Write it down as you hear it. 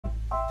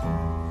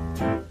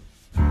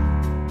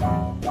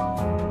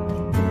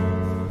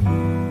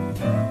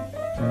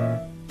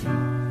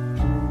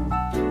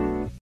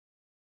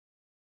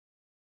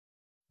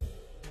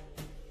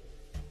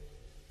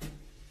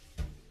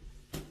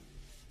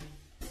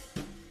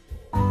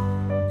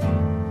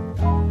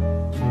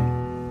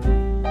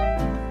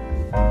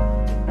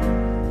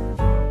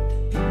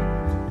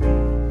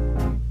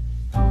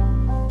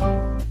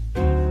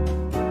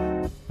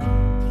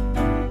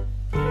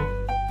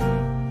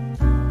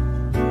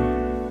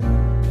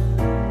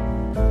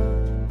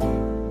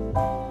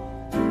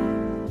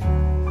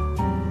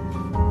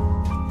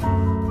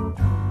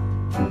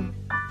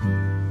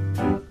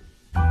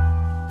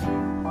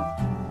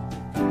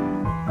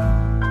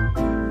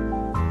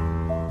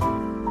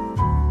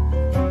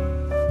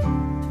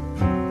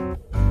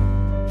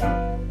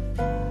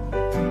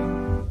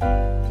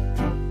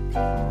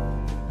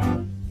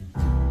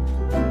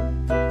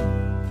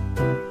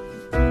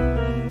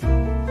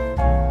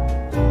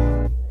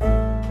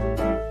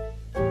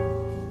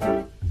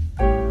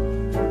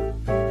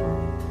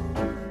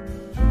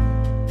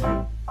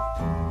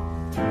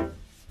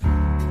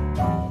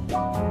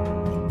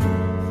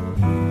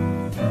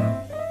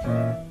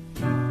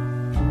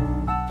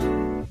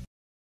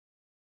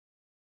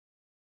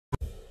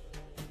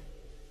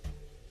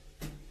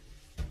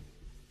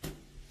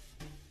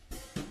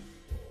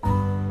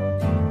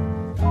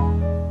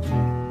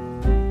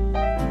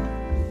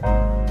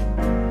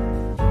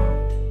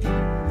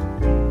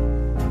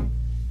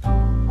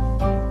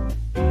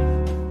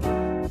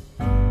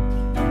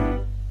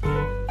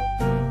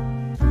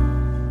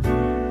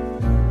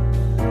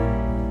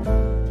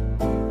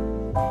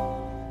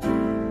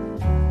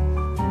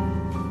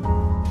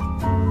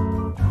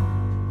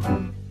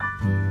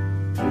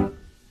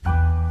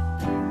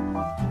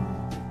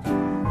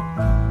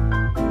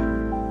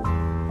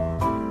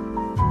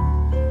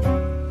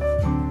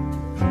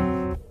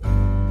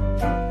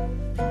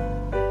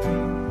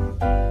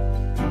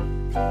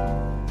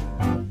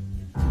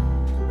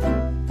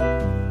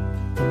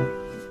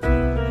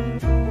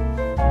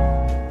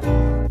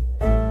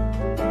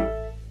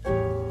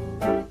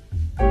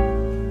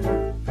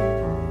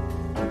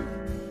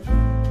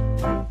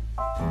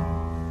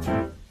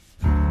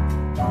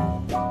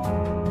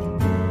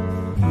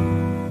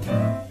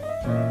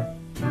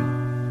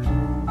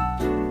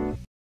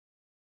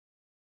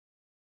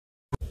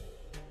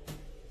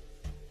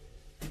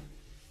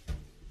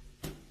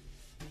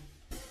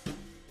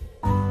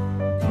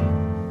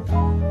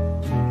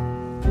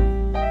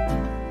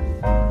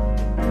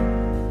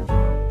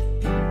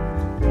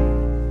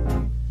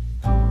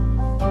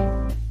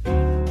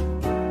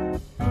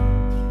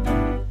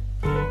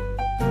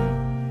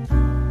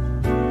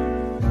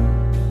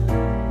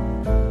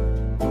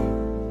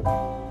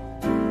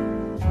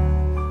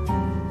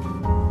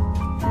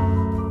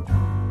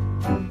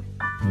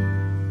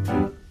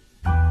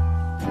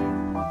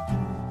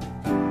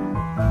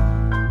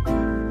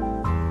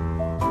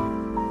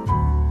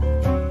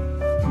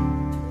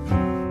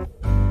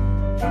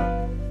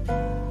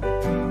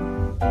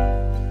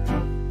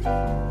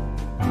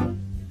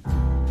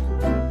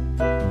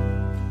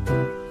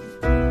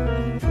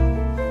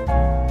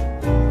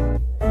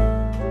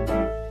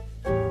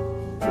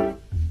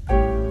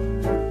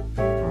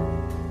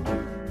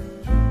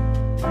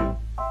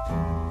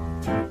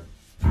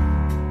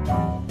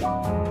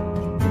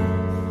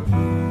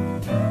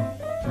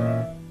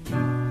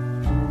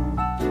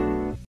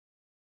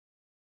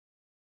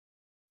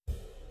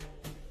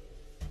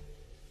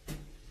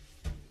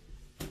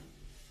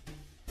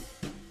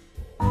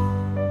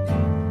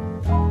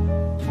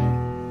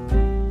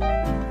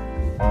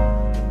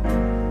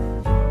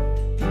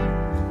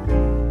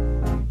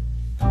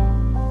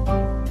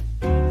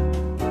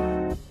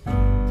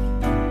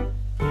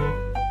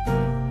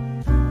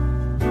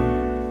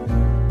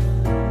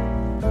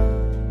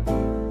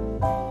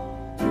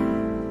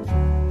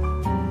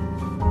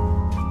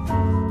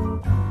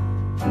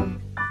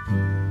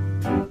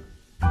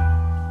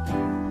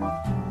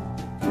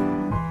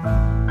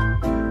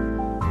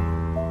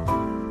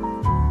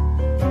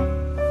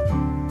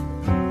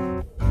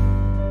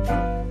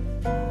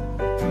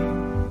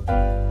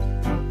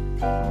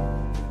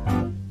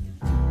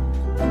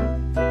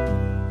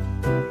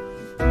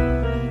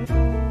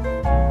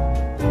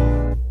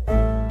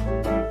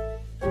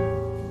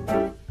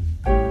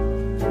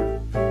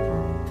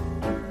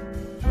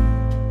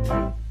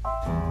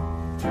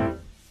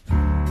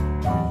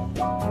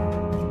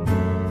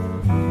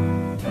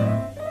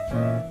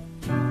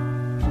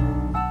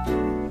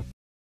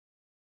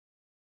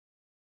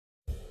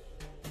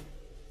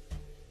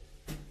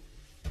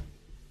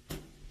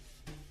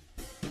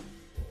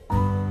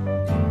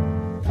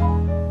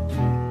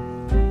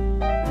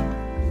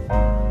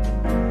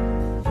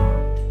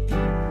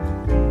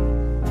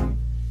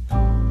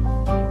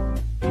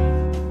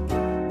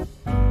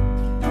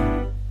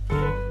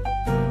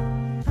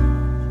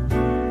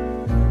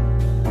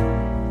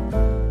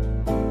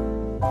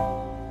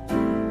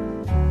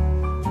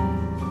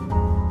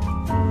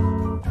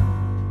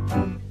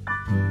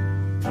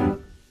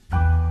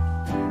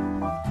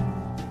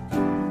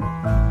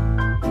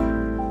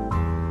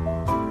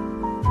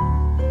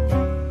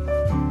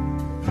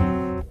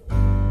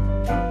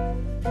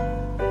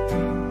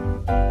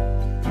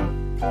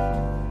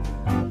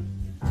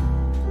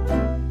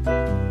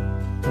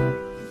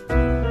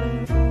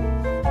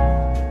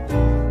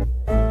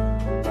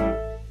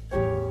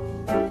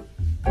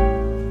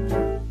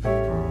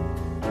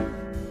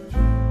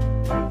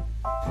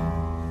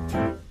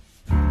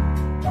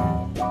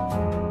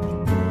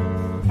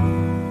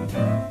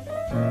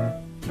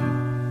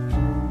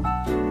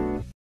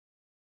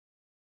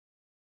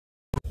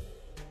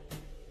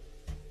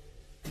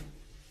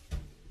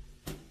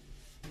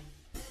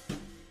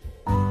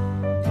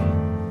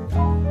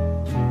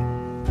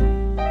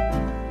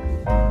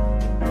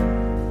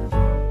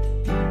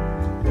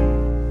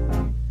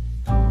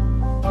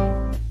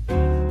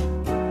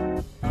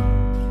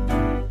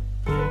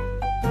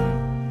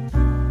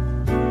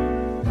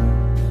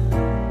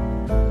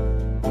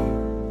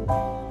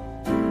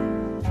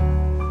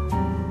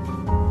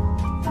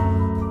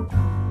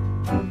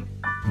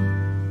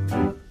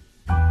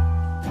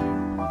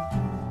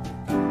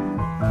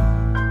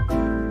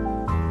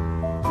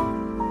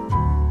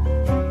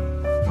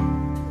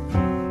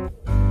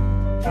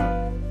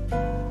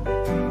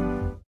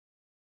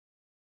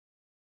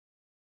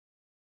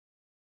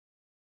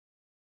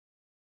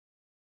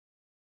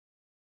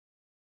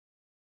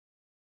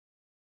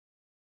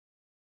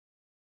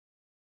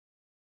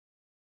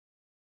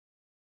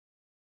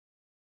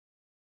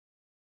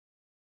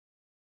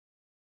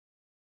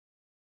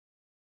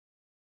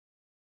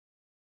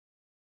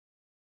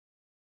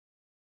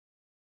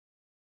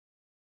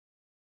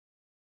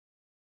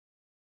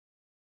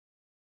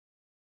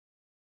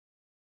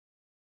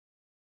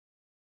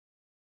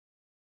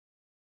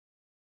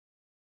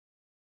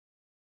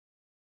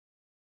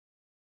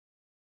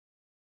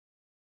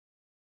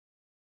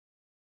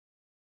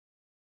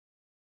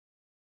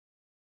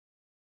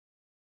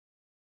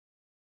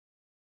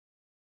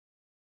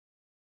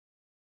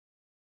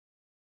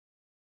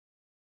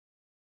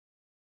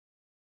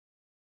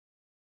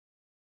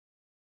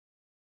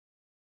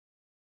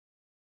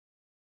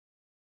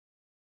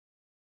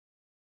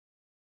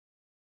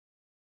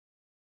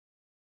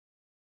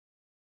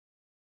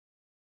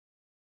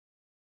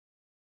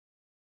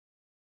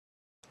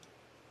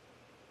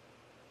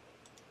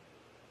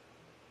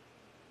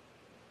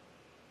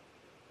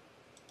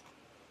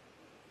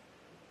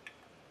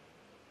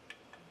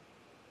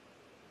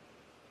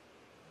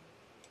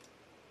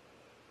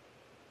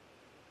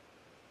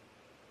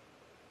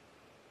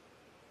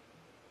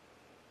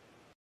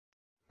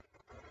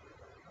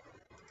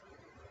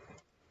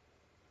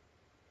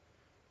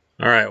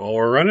All right, well,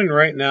 we're running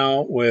right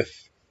now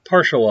with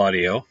partial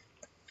audio.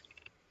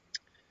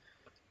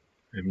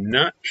 I'm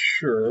not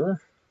sure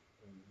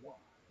why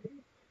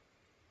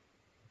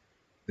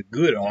the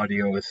good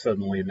audio is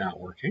suddenly not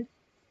working,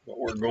 but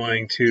we're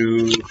going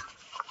to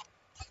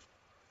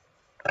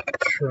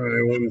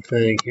try one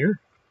thing here.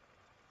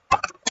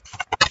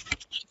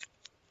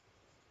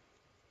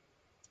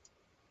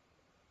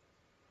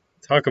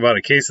 Talk about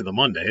a case of the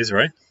Mondays,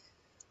 right?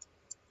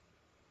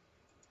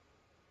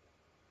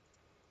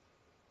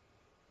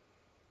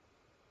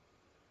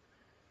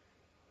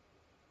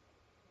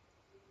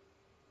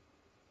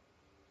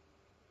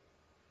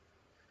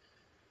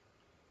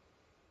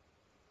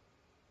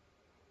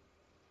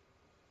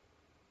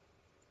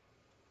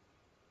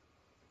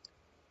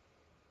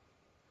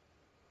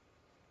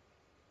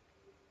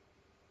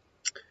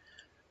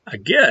 I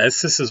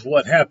guess this is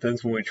what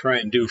happens when we try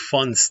and do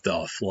fun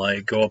stuff,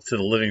 like go up to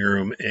the living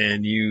room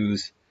and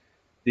use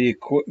the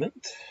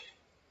equipment.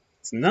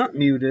 It's not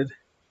muted.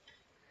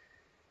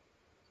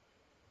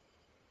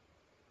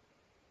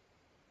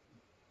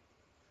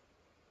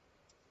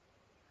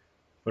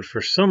 But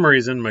for some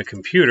reason, my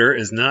computer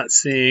is not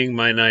seeing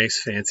my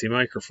nice fancy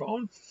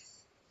microphone.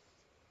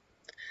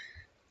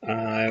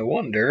 I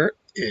wonder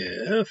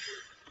if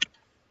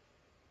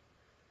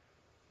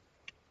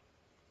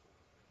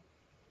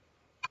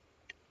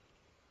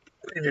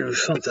we do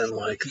something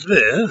like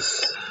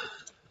this.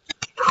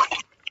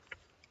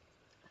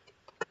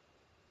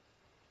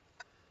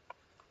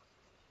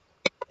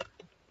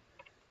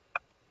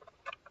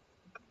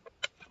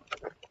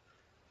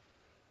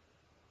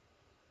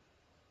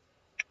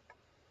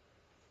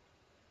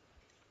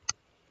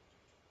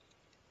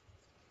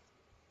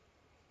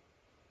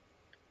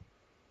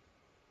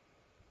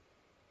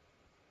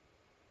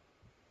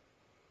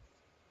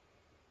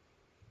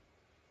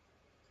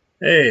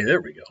 Hey,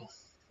 there we go.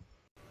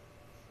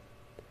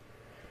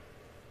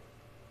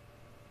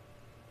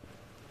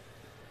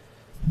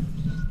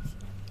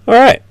 All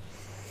right.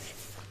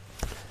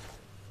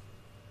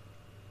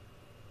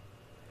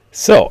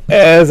 So,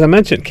 as I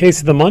mentioned, case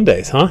of the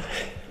Mondays, huh?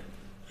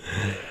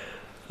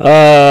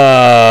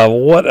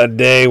 What a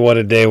day, what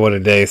a day, what a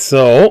day.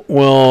 So,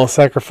 we'll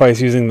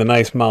sacrifice using the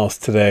nice mouse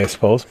today, I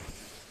suppose.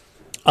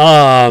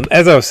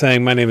 As I was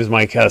saying, my name is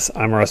Mike Hess.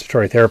 I'm a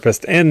respiratory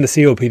therapist and the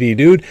COPD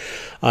dude.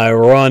 I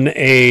run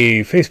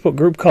a Facebook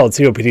group called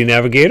COPD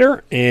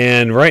Navigator,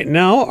 and right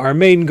now our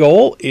main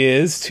goal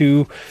is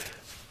to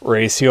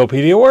raise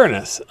COPD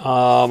awareness.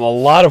 A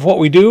lot of what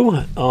we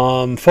do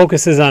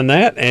focuses on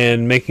that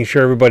and making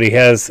sure everybody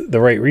has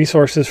the right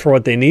resources for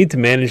what they need to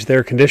manage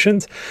their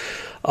conditions.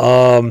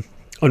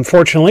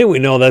 Unfortunately, we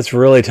know that's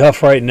really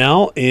tough right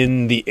now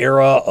in the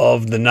era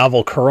of the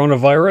novel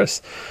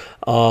coronavirus.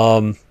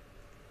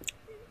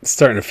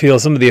 Starting to feel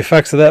some of the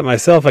effects of that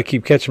myself. I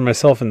keep catching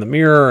myself in the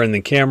mirror and the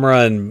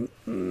camera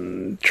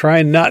and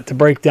trying not to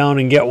break down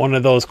and get one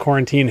of those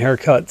quarantine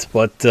haircuts,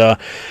 but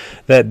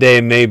that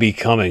day may be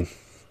coming.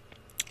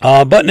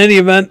 But in any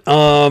event,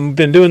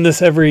 been doing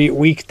this every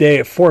weekday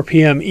at 4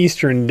 p.m.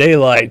 Eastern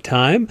Daylight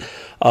Time,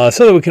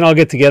 so that we can all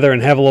get together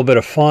and have a little bit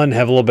of fun,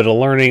 have a little bit of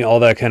learning, all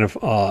that kind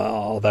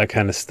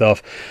of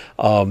stuff.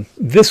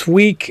 This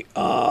week,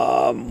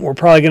 we're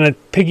probably going to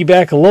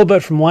piggyback a little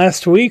bit from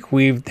last week.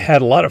 We've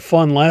had a lot of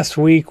fun last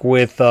week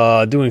with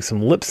doing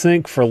some lip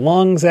sync for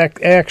lungs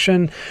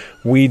action.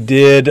 We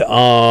did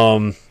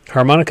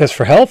harmonicas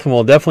for health, and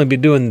we'll definitely be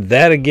doing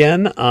that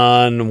again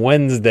on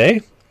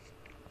Wednesday.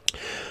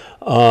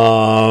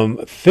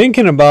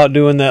 Thinking about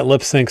doing that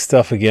lip sync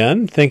stuff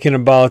again, thinking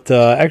about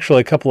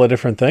actually a couple of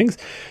different things.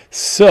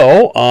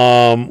 So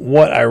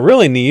what I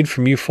really need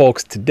from you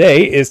folks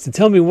today is to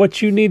tell me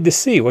what you need to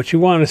see, what you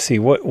want to see.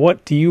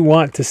 What do you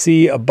want to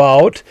see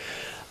about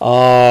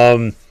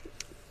COPD?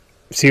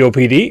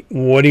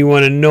 What do you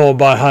want to know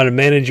about how to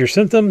manage your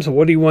symptoms?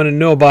 What do you want to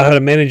know about how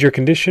to manage your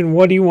condition?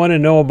 What do you want to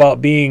know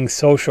about being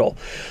social?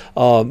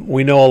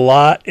 We know a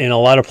lot in a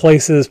lot of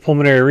places,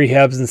 pulmonary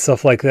rehabs and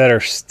stuff like that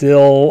are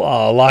still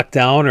locked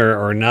down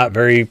or not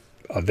very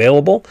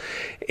available.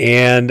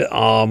 And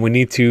we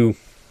need to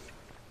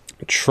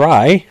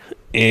try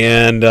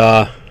and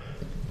there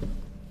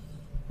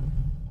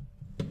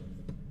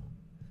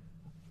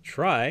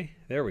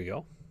we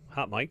go.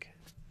 Hot mic.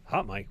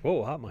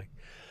 Whoa, hot mic.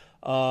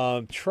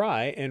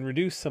 Try and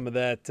reduce some of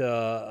that,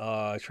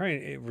 try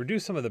and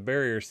reduce some of the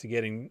barriers to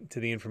getting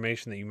to the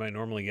information that you might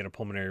normally get at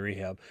pulmonary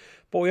rehab.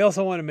 But we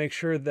also want to make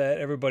sure that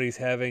everybody's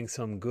having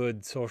some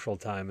good social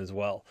time as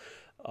well.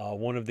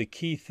 One of the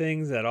key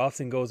things that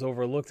often goes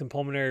overlooked in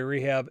pulmonary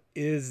rehab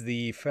is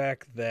the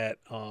fact that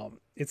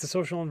it's a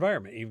social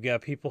environment. You've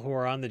got people who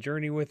are on the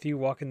journey with you,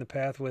 walking the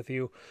path with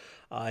you,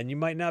 and you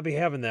might not be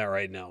having that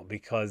right now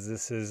because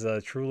this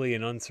is truly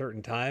an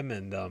uncertain time,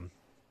 and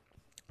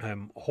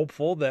I'm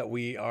hopeful that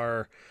we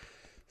are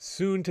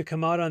soon to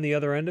come out on the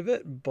other end of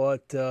it,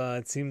 but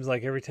it seems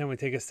like every time we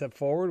take a step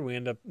forward, we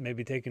end up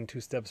maybe taking 2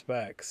 steps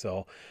back.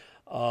 So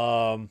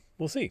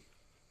we'll see.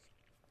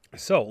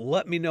 So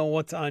let me know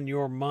what's on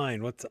your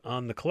mind, what's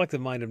on the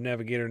collective mind of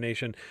Navigator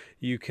Nation.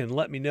 You can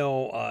let me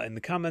know in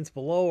the comments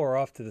below or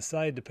off to the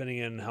side,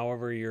 depending on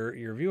however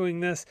you're viewing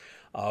this.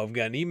 We've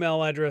got an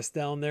email address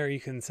down there. You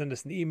can send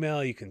us an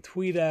email. You can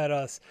tweet at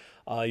us.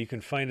 You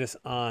can find us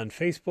on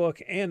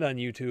Facebook and on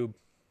YouTube.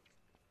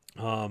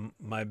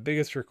 My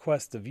biggest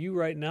request of you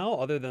right now,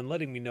 other than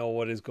letting me know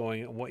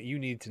what you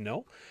need to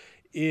know,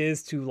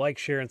 is to like,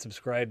 share, and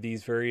subscribe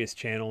these various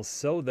channels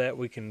so that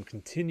we can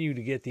continue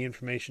to get the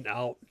information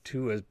out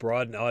to as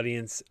broad an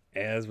audience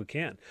as we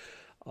can.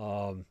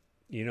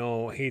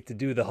 Hate to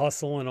do the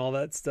hustle and all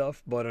that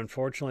stuff, but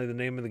unfortunately the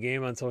name of the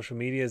game on social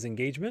media is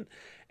engagement,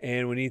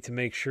 and we need to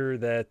make sure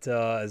that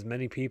as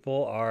many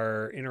people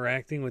are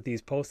interacting with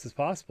these posts as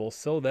possible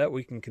so that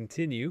we can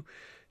continue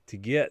to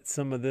get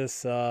some of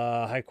this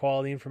high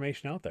quality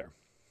information out there.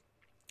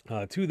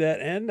 To that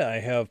end, I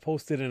have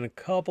posted in a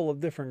couple of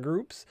different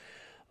groups.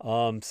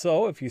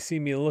 So if you see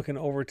me looking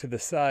over to the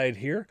side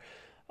here,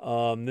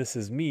 this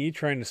is me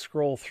trying to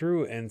scroll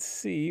through and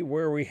see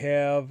where we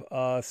have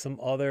some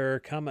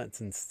other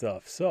comments and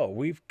stuff. So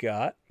we've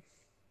got,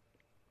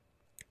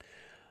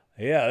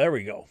 yeah, there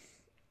we go.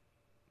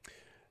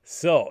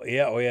 So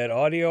yeah, we had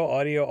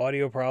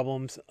audio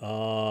problems.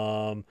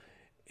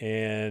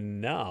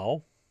 And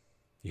now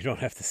you don't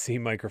have to see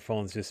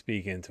microphones, just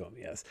speak into them.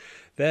 Yes,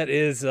 that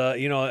is,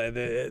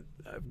 I've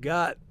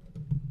got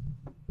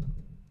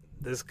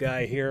this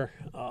guy here,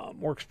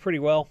 works pretty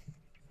well.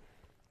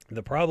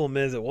 The problem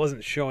is it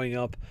wasn't showing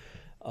up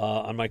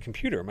on my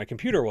computer. My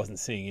computer wasn't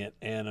seeing it,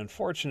 and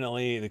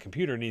unfortunately the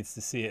computer needs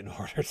to see it in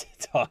order to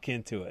talk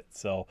into it.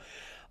 So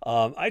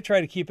I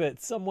try to keep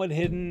it somewhat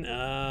hidden.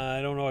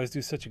 I don't always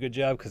do such a good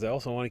job because I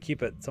also want to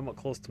keep it somewhat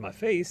close to my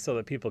face so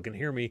that people can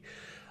hear me.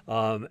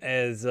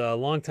 As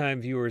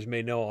longtime viewers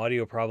may know,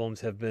 audio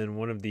problems have been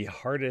one of the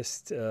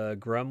hardest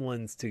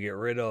gremlins to get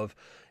rid of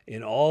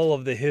in all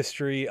of the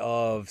history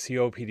of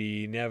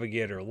COPD,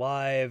 Navigator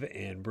Live,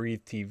 and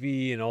Breathe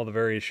TV, and all the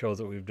various shows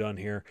that we've done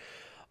here.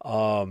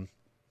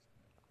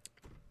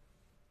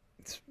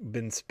 It's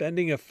been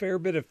spending a fair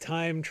bit of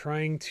time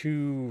trying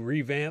to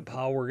revamp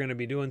how we're going to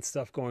be doing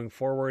stuff going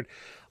forward.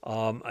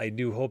 I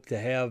do hope to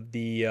have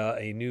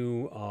a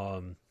new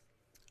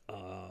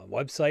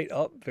website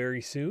up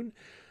very soon.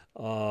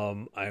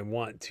 I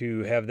want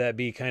to have that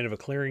be kind of a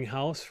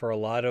clearinghouse for a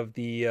lot of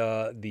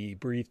the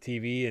Breathe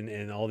TV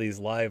and all these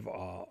live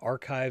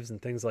archives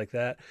and things like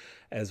that,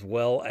 as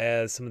well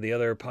as some of the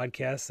other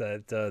podcasts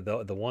that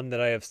the one that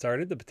I have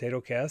started, the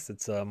Potato Cast.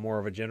 It's more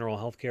of a general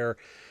healthcare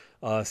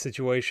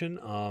situation,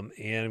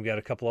 and I've got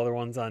a couple other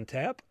ones on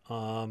tap.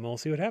 We'll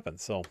see what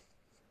happens. So,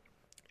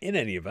 in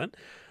any event,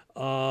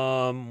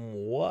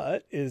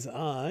 what is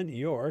on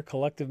your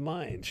collective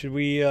mind? Should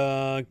we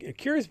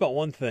curious about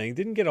one thing?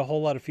 Didn't get a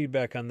whole lot of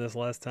feedback on this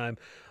last time,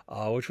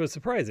 which was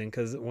surprising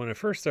because when I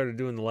first started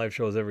doing the live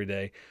shows every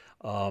day,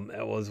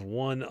 it was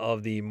one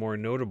of the more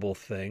notable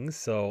things.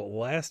 So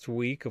last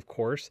week, of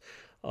course,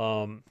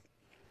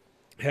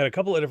 had a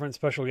couple of different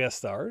special guest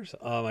stars.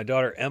 My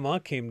daughter Emma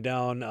came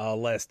down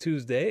last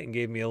Tuesday and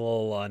gave me a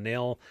little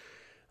nail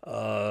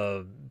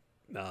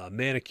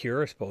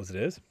manicure, I suppose it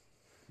is.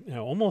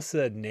 Almost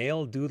said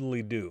nail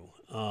doodly do,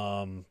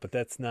 but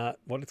that's not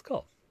what it's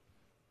called.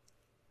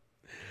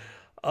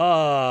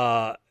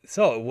 That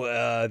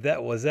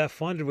was that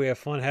fun. Did we have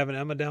fun having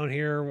Emma down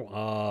here?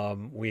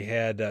 We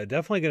had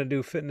definitely going to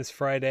do Fitness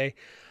Friday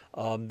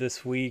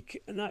this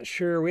week. I'm not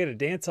sure. We had a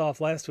dance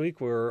off last week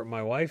where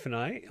my wife and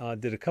I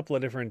did a couple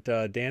of different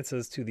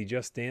dances to the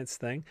Just Dance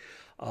thing.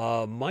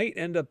 Might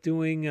end up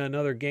doing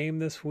another game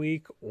this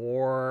week,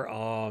 or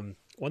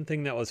one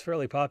thing that was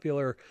fairly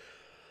popular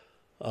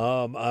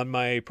on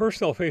my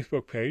personal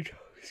Facebook page.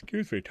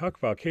 Excuse me, talk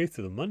about Case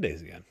of the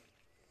Mondays again.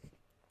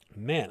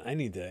 Man, I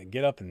need to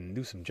get up and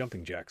do some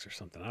jumping jacks or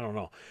something. I don't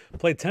know.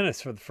 Played tennis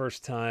for the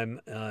first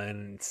time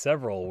in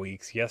several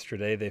weeks.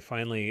 Yesterday, they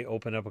finally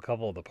opened up a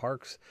couple of the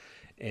parks,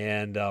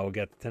 and we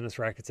got the tennis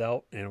rackets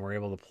out, and we're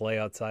able to play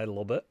outside a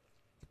little bit.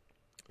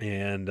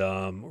 And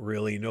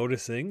really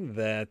noticing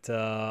that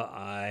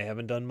I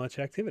haven't done much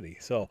activity.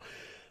 So,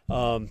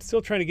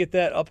 still trying to get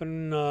that up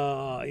and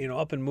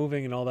up and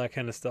moving and all that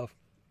kind of stuff.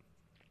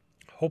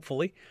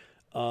 Hopefully.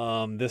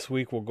 This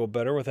week will go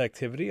better with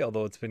activity,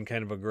 although it's been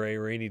kind of a gray,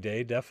 rainy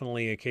day.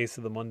 Definitely a Case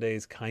of the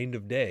Mondays kind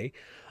of day.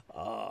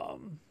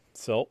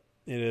 So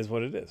it is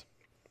what it is.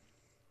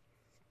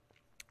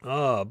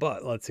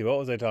 But let's see, what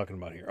was I talking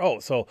about here? Oh,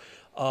 so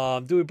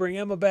do we bring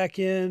Emma back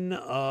in?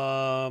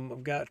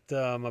 I've got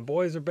my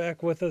boys are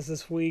back with us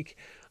this week.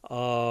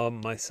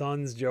 My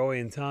sons,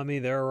 Joey and Tommy,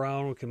 they're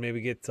around. We can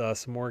maybe get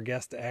some more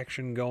guest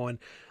action going.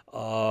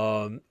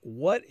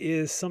 What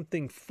is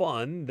something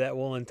fun that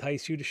will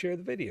entice you to share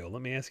the video?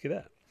 Let me ask you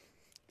that.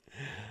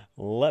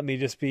 Let me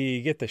just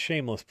get the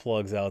shameless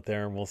plugs out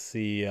there, and we'll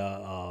see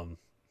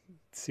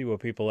what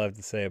people have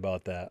to say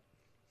about that.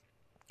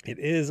 It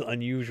is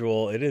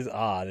unusual. It is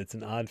odd. It's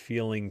an odd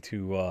feeling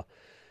to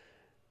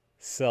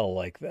sell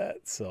like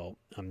that. So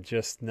I'm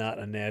just not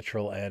a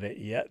natural at it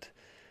yet.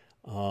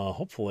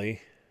 Hopefully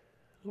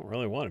I don't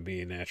really want to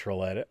be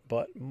natural at it,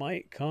 but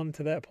might come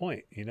to that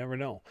point. You never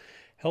know.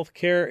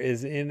 Healthcare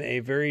is in a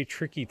very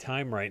tricky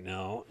time right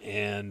now,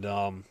 and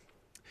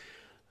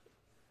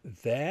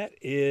that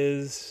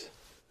is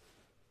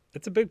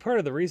it's a big part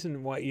of the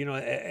reason why,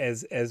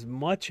 as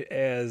much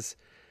as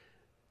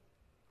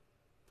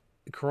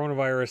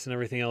coronavirus and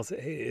everything else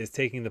is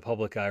taking the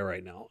public eye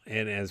right now,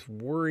 and as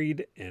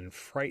worried and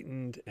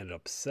frightened and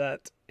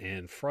upset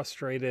and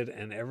frustrated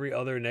and every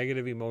other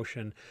negative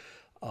emotion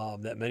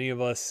that many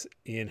of us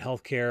in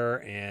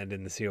healthcare and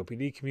in the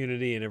COPD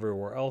community and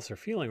everywhere else are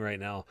feeling right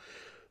now,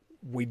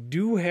 we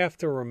do have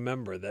to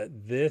remember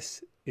that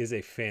this is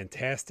a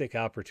fantastic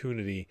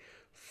opportunity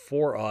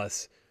for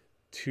us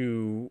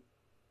to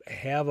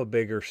have a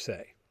bigger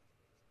say.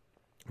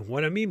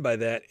 What I mean by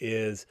that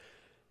is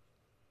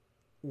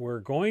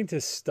we're going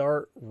to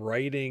start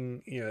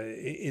writing,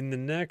 in the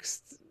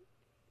next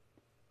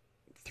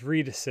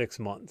 3 to 6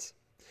 months,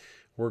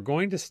 we're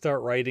going to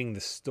start writing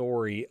the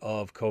story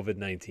of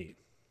COVID-19.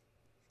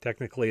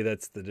 Technically,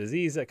 that's the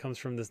disease that comes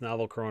from this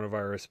novel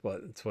coronavirus,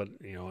 but it's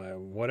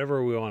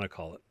whatever we want to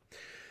call it.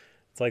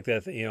 It's like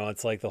that,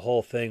 it's like the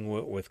whole thing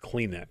with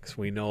Kleenex.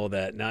 We know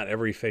that not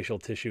every facial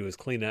tissue is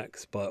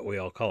Kleenex, but we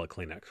all call it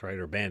Kleenex, right?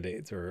 Or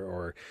Band-Aids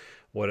or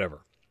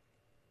whatever.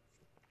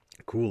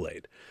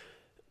 Kool-Aid.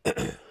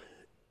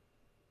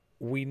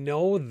 We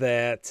know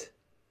that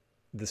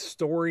the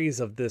stories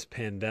of this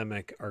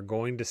pandemic are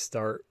going to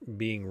start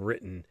being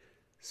written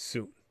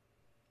soon.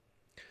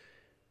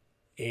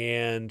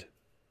 And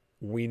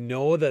we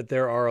know that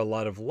there are a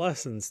lot of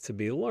lessons to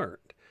be learned.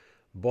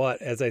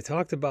 But as I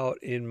talked about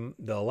in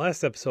the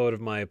last episode of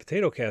my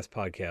Potato Cast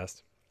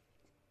podcast,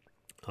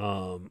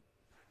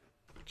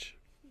 which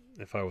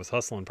if I was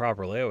hustling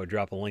properly, I would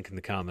drop a link in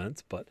the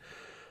comments. But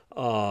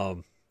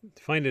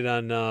find it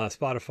on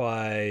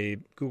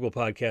Spotify, Google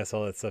Podcasts,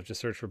 all that stuff.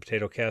 Just search for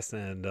Potato Cast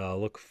and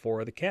look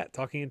for the cat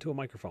talking into a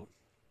microphone.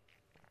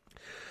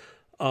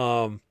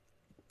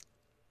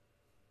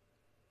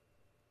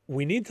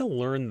 We need to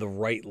learn the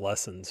right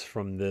lessons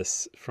from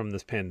this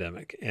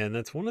pandemic, and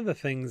that's one of the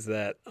things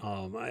that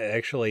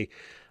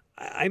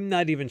I'm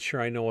not even sure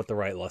I know what the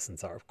right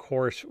lessons are. Of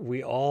course,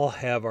 we all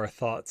have our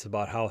thoughts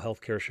about how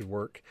healthcare should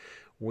work.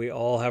 We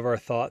all have our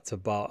thoughts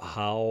about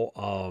how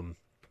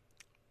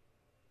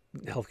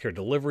healthcare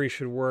delivery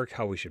should work,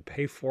 how we should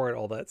pay for it,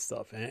 all that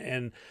stuff.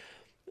 And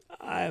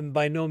I'm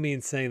by no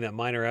means saying that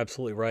mine are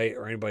absolutely right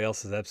or anybody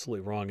else is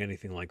absolutely wrong,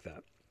 anything like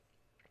that.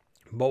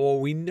 But what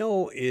we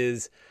know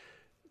is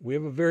we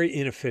have a very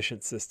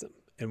inefficient system.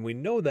 And we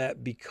know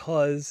that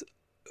because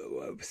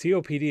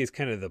COPD is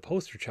kind of the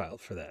poster child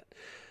for that.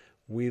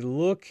 We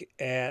look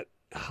at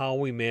how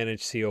we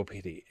manage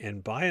COPD,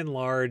 and by and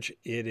large,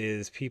 it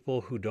is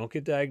people who don't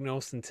get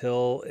diagnosed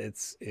until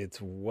it's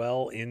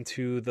well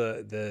into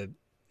the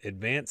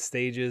advanced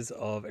stages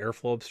of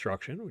airflow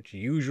obstruction, which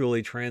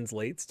usually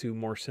translates to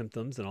more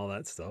symptoms and all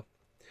that stuff.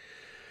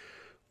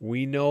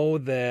 We know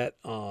that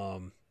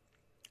our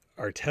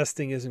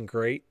testing isn't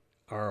great,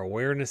 our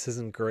awareness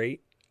isn't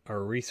great,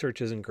 our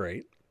research isn't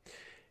great.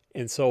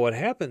 And so what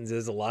happens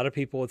is a lot of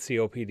people with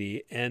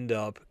COPD end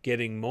up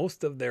getting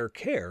most of their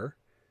care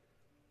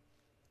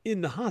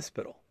in the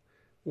hospital,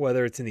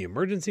 whether it's in the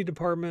emergency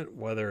department,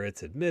 whether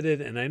it's admitted.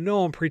 And I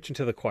know I'm preaching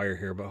to the choir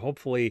here, but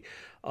hopefully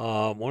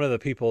one of the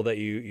people that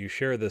you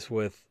share this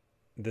with,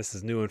 this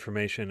is new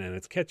information and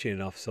it's catchy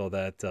enough so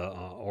that,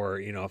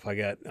 if I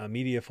got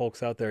media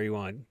folks out there, you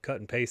want to cut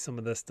and paste some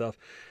of this stuff,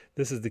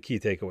 this is the key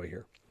takeaway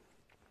here.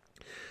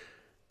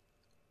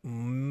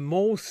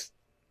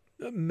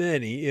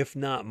 Many, if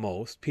not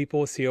most,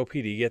 people with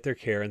COPD get their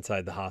care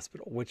inside the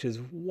hospital, which is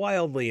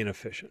wildly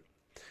inefficient.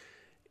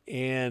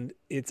 And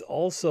it's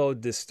also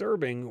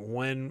disturbing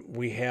when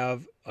we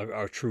have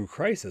a true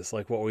crisis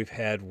like what we've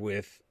had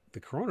with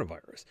the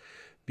coronavirus,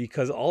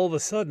 because all of a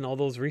sudden, all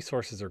those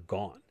resources are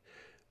gone.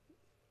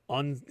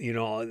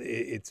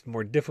 It's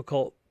more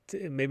difficult,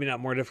 maybe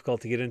not more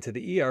difficult to get into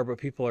the ER, but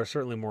people are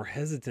certainly more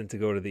hesitant to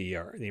go to the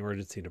ER, the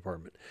emergency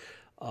department.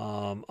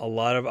 A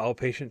lot of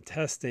outpatient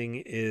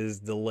testing is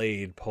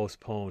delayed,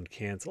 postponed,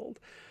 canceled.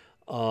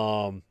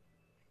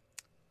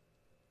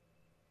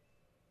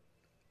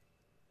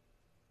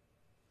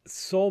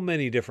 So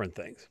many different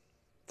things.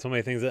 So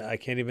many things that I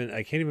can't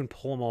even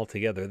pull them all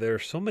together. There are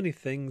so many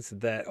things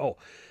that,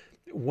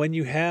 when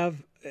you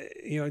have,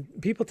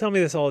 people tell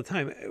me this all the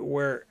time,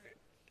 where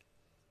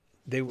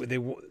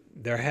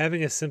they're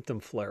having a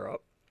symptom flare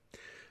up,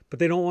 but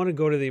they don't want to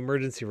go to the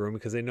emergency room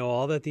because they know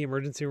all that the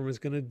emergency room is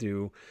going to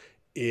do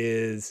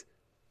is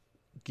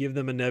give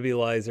them a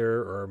nebulizer,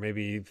 or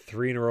maybe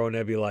 3 in a row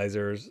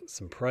nebulizers,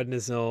 some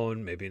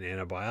prednisone, maybe an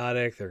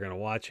antibiotic. They're going to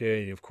watch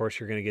it. And of course,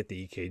 you're going to get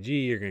the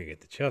EKG, you're going to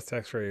get the chest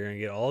x-ray, you're going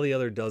to get all the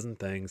other dozen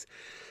things.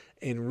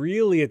 And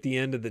really, at the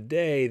end of the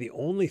day, the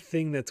only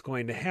thing that's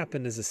going to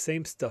happen is the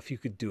same stuff you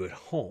could do at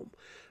home.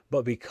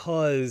 But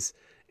because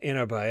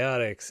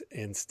antibiotics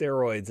and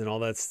steroids and all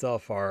that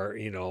stuff are,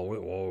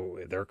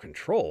 they're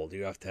controlled,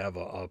 you have to have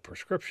a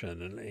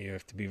prescription, and you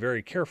have to be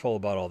very careful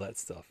about all that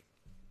stuff.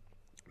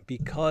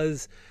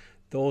 Because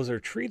those are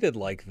treated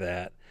like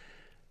that,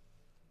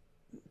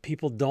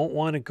 people don't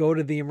want to go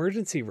to the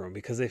emergency room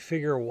because they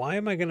figure, why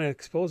am I going to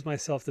expose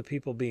myself to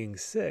people being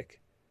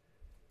sick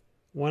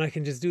when I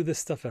can just do this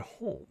stuff at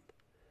home?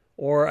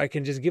 Or I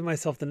can just give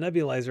myself the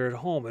nebulizer at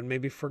home and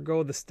maybe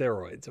forgo the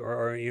steroids.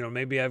 Or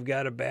maybe I've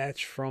got a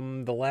batch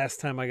from the last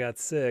time I got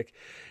sick,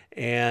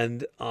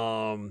 and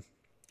I'll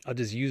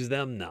just use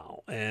them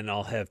now, and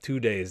I'll have 2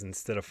 days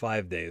instead of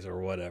 5 days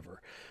or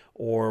whatever.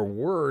 Or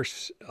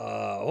worse,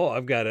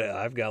 I've got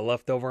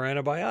leftover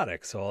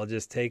antibiotics, so I'll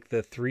just take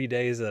the 3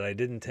 days that I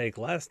didn't take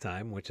last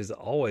time, which is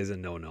always a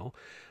no-no,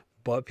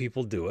 but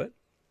people do it.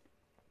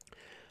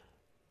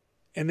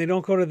 And they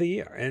don't go to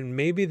the ER. And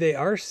maybe they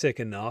are sick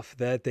enough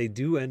that they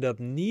do end up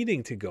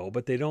needing to go,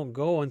 but they don't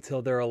go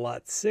until they're a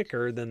lot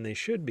sicker than they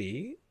should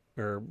be.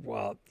 Or,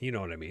 well, you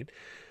know what I mean.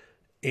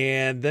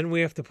 And then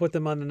we have to put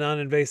them on the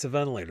non-invasive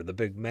ventilator, the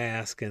big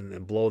mask,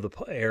 and blow the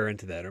air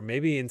into that. Or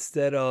maybe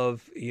instead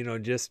of,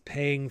 just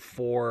paying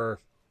for,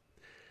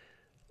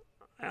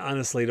 I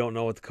honestly don't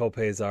know what the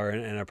copays are,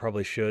 and I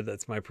probably should.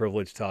 That's my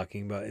privilege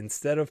talking. But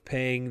instead of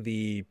paying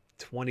the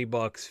 $20,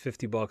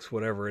 $50,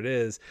 whatever it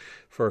is,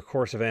 for a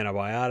course of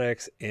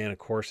antibiotics and a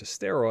course of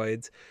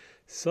steroids,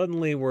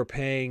 suddenly we're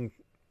paying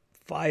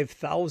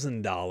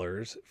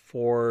 $5,000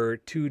 for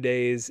 2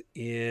 days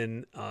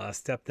in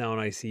step-down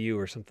ICU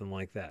or something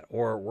like that.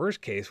 Or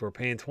worst case, we're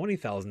paying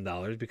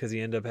 $20,000 because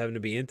you end up having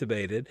to be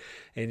intubated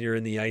and you're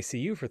in the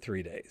ICU for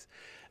 3 days.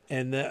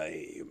 And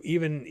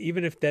even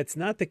if that's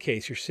not the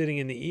case, you're sitting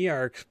in the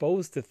ER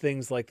exposed to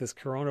things like this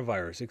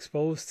coronavirus,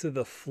 exposed to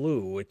the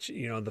flu, which,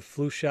 the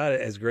flu shot,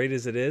 as great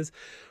as it is,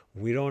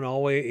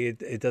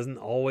 it doesn't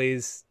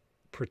always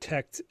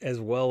protect as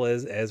well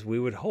as we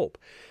would hope.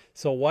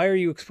 So why are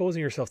you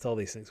exposing yourself to all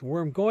these things?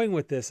 Where I'm going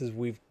with this is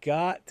we've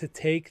got to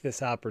take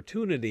this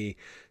opportunity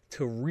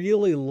to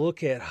really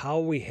look at how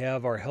we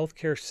have our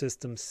healthcare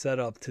system set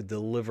up to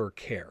deliver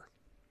care.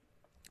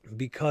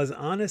 Because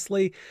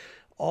honestly,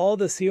 all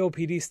the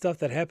COPD stuff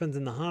that happens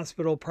in the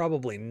hospital,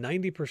 probably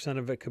 90%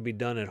 of it could be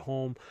done at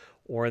home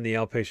or in the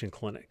outpatient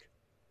clinic.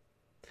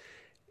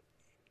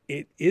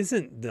 It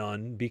isn't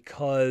done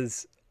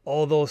because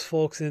all those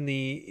folks in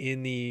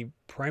the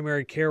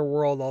primary care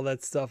world, all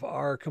that stuff,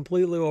 are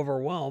completely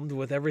overwhelmed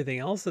with everything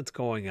else that's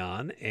going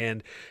on.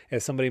 And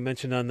as somebody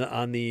mentioned on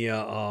the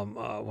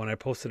when I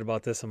posted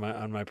about this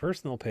on my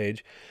personal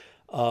page,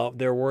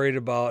 they're worried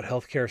about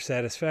healthcare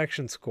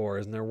satisfaction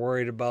scores, and they're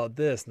worried about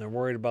this, and they're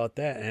worried about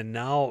that. And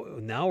now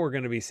we're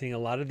going to be seeing a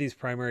lot of these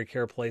primary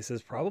care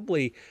places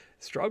probably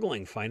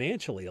struggling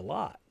financially a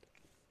lot.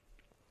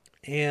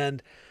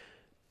 And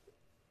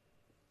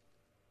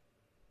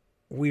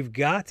we've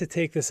got to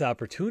take this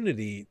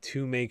opportunity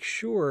to make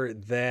sure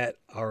that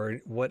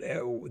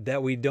that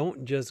we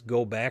don't just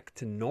go back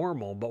to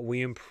normal, but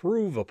we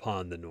improve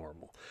upon the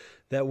normal,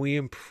 that we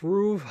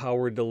improve how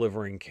we're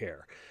delivering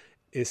care,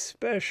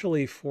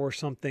 especially for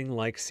something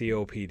like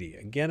COPD.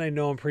 Again, I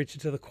know I'm preaching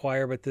to the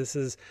choir, but this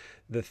is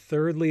the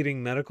third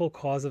leading medical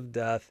cause of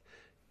death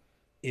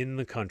in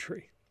the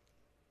country.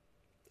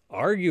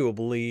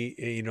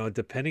 Arguably,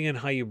 depending on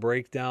how you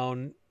break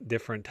down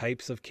different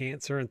types of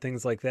cancer and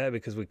things like that,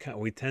 because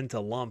we tend to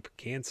lump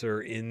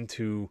cancer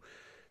into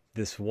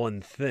this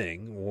one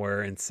thing,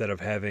 where instead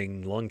of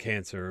having lung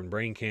cancer and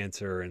brain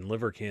cancer and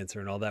liver cancer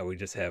and all that, we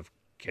just have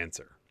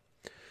cancer.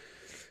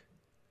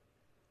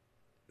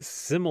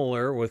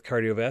 Similar with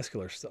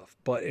cardiovascular stuff.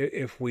 But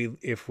if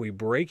we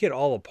break it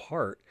all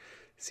apart,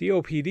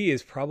 COPD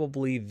is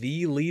probably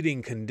the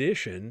leading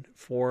condition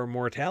for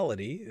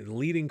mortality,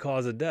 leading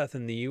cause of death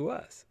in the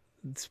U.S.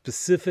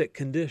 Specific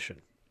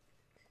condition.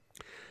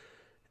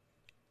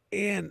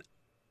 And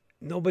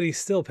nobody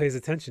still pays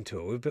attention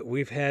to it.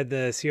 We've had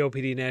the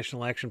COPD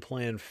National Action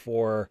Plan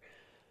for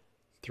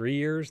 3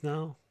 years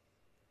now,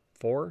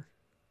 4.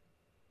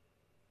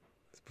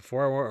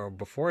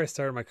 Before I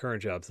started my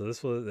current job. So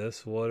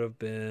this would have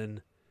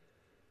been,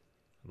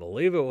 I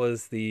believe it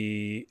was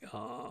it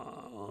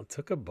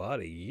took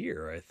about a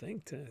year, I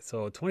think.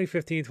 So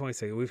 2015,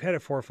 2016, we've had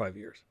it 4 or 5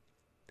 years.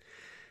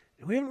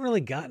 And we haven't really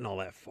gotten all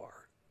that far.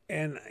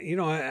 And,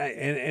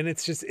 and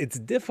it's just, it's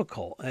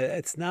difficult.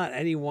 It's not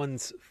any one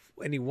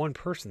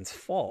person's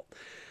fault.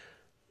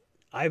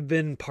 I've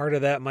been part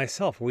of that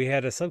myself. We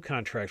had a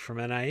subcontract from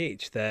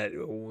NIH that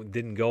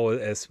didn't go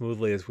as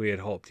smoothly as we had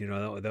hoped.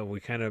 That we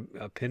kind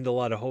of pinned a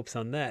lot of hopes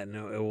on that,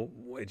 and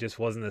it just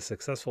wasn't as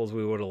successful as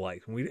we would have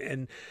liked.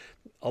 And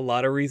a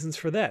lot of reasons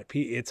for that.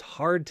 It's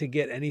hard to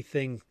get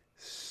anything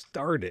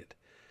started.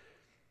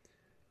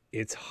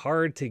 It's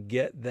hard to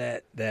get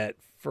that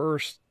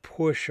first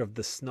push of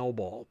the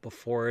snowball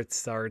before it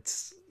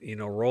starts,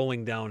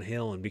 rolling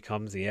downhill and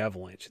becomes the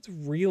avalanche. It's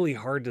really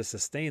hard to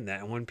sustain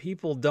that. And when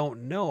people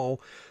don't know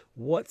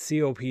what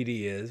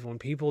COPD is, when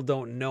people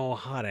don't know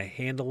how to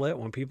handle it,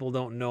 when people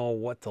don't know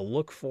what to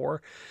look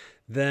for,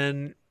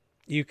 then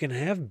you can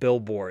have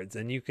billboards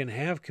and you can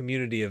have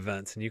community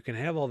events and you can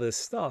have all this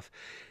stuff.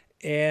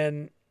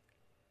 And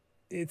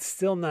it's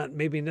still not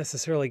maybe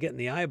necessarily getting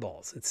the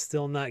eyeballs. It's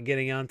still not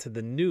getting onto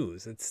the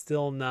news. It's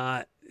still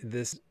not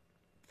this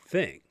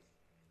thing.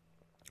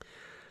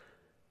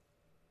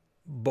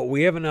 But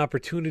we have an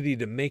opportunity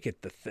to make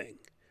it the thing,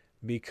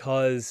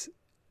 because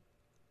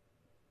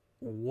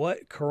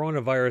what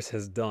coronavirus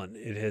has done,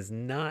 it has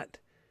not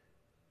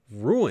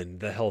ruined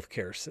the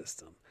healthcare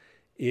system.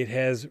 It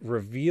has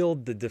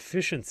revealed the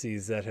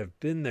deficiencies that have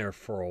been there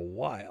for a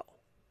while,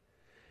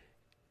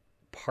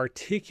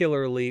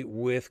 particularly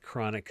with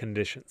chronic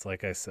conditions,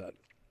 like I said.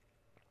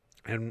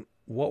 And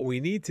what we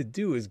need to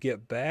do is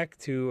get back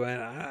to,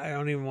 and I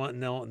don't even want,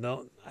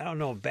 no, I don't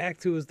know if back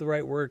to is the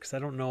right word, because I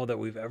don't know that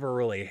we've ever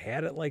really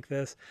had it like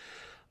this.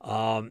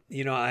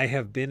 I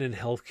have been in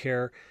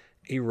healthcare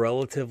a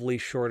relatively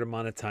short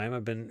amount of time.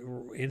 I've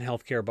been in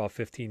healthcare about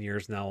 15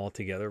 years now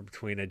altogether,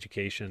 between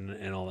education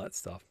and all that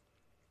stuff.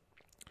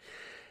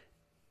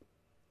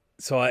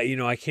 So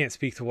I can't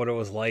speak to what it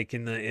was like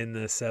in the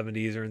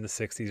 70s or in the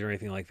 60s or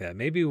anything like that.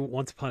 Maybe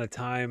once upon a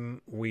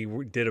time we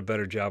did a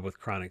better job with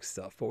chronic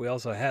stuff, but we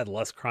also had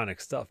less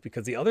chronic stuff,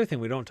 because the other thing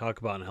we don't talk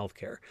about in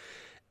healthcare,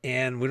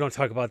 and we don't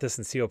talk about this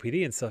in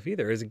COPD and stuff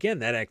either, is again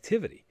that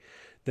activity,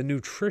 the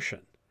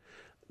nutrition,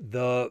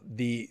 the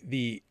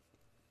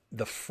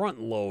front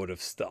load of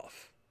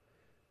stuff,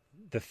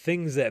 the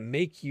things that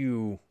make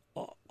you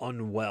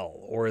unwell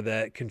or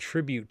that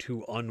contribute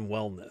to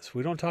unwellness.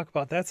 We don't talk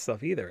about that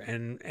stuff either.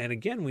 And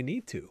again, we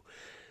need to.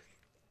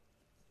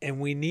 And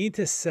we need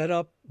to set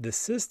up the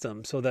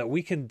system so that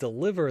we can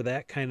deliver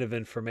that kind of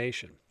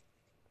information.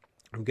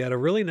 I've got a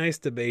really nice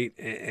debate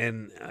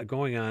and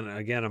going on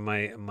again on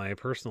my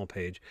personal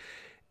page,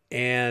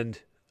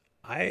 and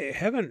I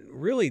haven't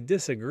really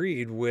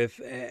disagreed with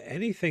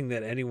anything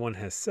that anyone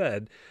has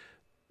said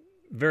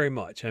very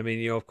much. I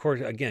mean, of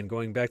course, again,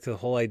 going back to the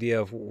whole idea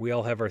of we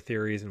all have our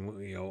theories, and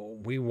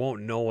we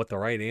won't know what the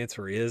right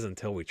answer is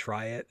until we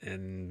try it.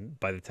 And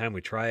by the time we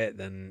try it,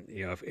 then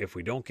if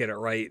we don't get it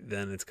right,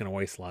 then it's going to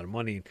waste a lot of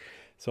money,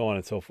 so on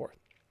and so forth.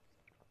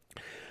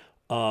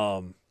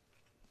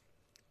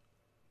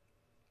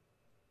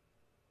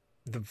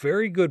 The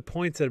very good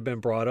points that have been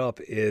brought up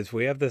is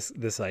we have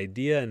this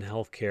idea in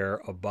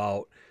healthcare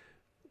about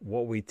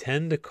what we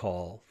tend to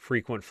call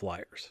frequent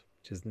flyers,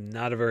 which is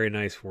not a very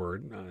nice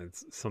word.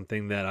 It's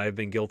something that I've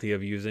been guilty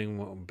of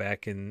using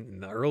back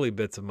in the early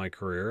bits of my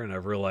career, and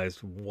I've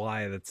realized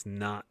why that's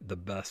not the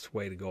best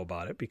way to go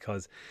about it,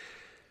 because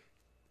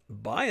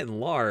by and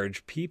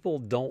large, people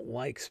don't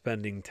like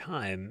spending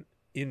time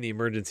in the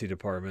emergency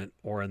department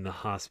or in the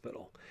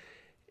hospital.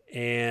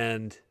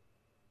 And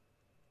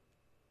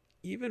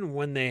even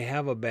when they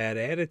have a bad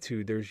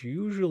attitude, there's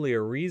usually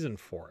a reason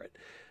for it.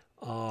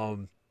 I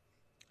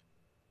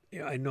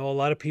know a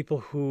lot of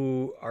people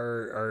who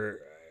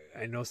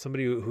I know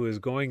somebody who is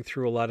going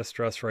through a lot of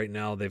stress right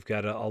now. They've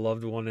got a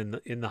loved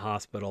one in the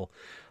hospital.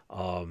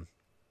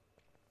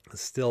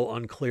 Still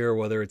unclear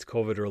whether it's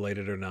COVID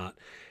related or not.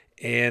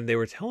 And they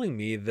were telling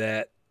me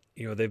that,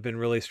 they've been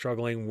really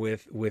struggling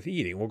with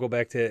eating. We'll go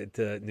back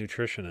to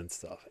nutrition and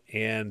stuff.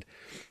 And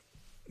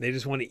they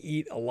just want to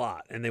eat a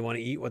lot, and they want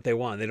to eat what they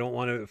want. They don't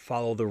want to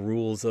follow the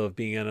rules of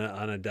being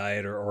on a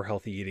diet or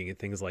healthy eating and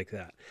things like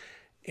that.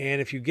 And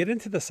if you get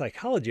into the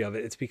psychology of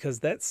it, it's because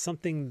that's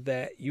something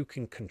that you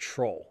can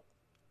control.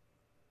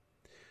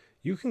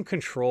 You can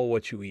control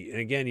what you eat. And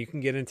again, you can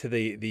get into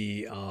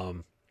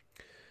the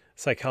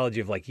psychology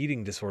of like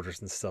eating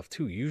disorders and stuff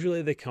too.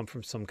 Usually they come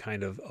from some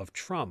kind of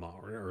trauma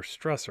or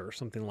stressor or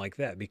something like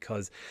that,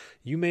 because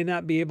you may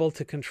not be able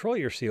to control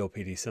your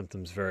COPD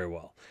symptoms very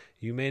well.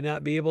 You may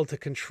not be able to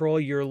control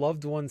your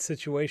loved one's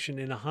situation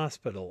in a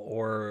hospital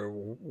or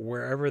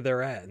wherever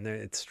they're at, and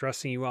it's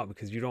stressing you out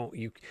because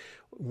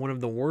one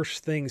of the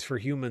worst things for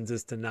humans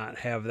is to not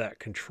have that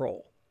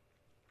control.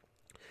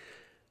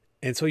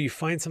 And so you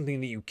find something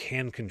that you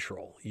can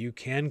control. You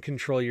can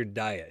control your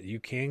diet. You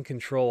can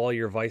control all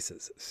your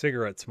vices,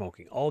 cigarette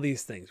smoking, all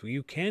these things.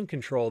 You can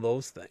control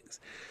those things.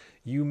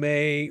 You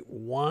may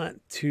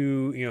want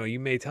to, you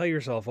may tell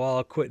yourself, well,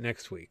 I'll quit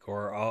next week,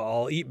 or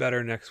I'll eat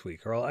better next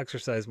week, or I'll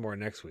exercise more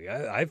next week.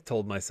 I've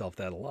told myself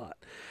that a lot.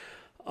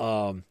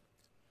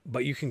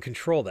 But you can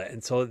control that.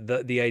 And so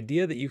the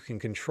idea that you can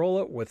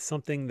control it with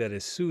something that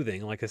is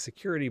soothing, like a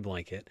security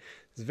blanket,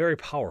 is very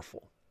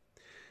powerful.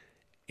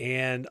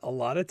 And a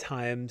lot of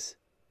times,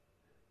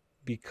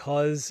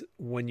 because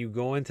when you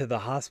go into the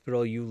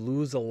hospital, you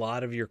lose a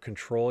lot of your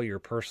control, your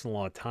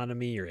personal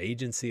autonomy, your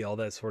agency, all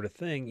that sort of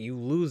thing, you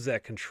lose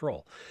that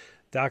control.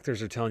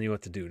 Doctors are telling you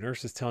what to do.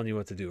 Nurses telling you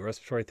what to do.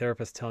 Respiratory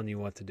therapists telling you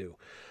what to do.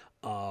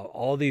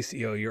 All these,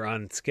 you're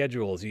on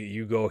schedules.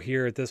 You go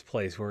here at this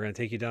place. We're going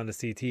to take you down to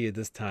CT at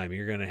this time.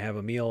 You're going to have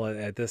a meal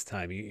at this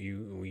time.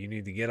 You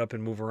need to get up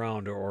and move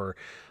around, or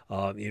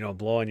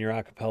blow on your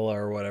acapella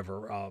or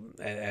whatever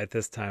at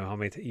this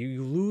time.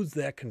 You lose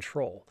that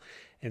control.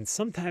 And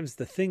sometimes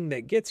the thing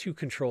that gets you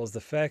control is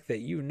the fact that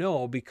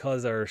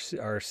because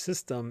our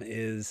system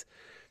is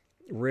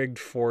rigged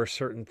for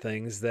certain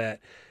things, that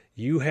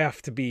you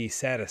have to be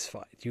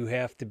satisfied. You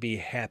have to be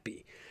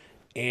happy.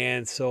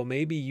 And so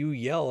maybe you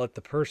yell at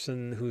the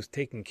person who's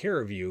taking care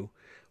of you,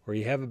 or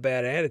you have a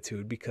bad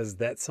attitude because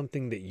that's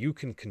something that you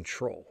can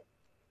control.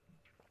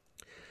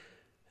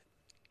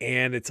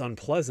 And it's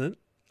unpleasant.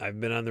 I've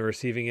been on the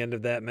receiving end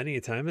of that many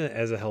a time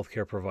as a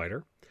healthcare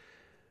provider.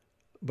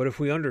 But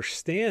if we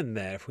understand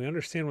that, if we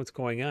understand what's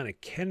going on,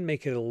 it can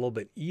make it a little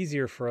bit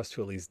easier for us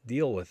to at least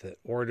deal with it,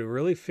 or to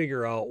really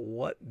figure out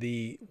what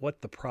the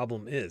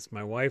problem is.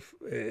 My wife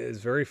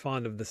is very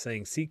fond of the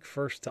saying, seek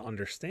first to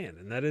understand,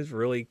 and that is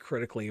really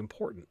critically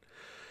important.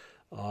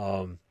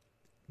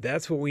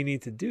 That's what we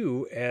need to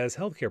do as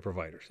healthcare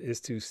providers, is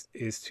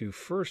to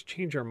first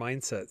change our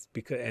mindsets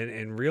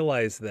and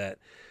realize that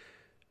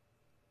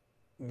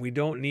we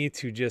don't need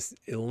to just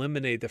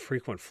eliminate the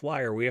frequent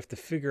flyer. We have to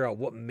figure out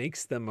what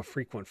makes them a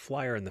frequent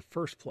flyer in the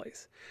first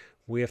place.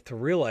 We have to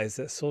realize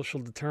that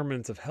social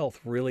determinants of health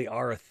really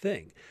are a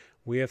thing.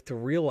 We have to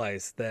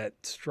realize that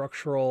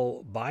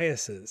structural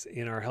biases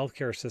in our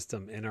healthcare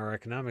system, in our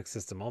economic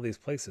system, all these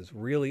places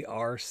really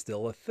are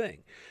still a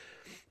thing.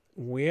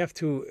 We have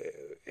to,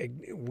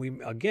 we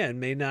again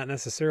may not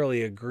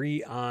necessarily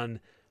agree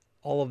on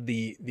all of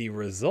the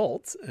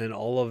results and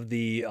all of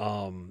the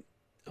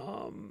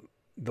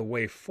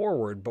way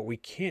forward, but we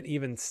can't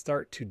even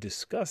start to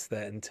discuss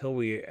that until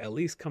we at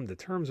least come to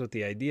terms with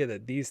the idea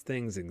that these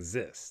things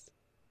exist,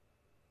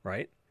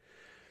 right?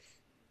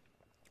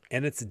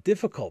 And it's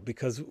difficult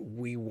because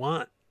we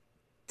want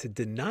to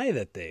deny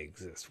that they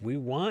exist. We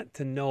want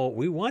to know,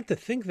 we want to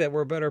think that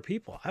we're better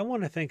people. I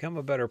want to think I'm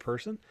a better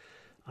person.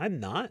 I'm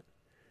not.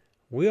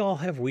 We all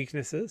have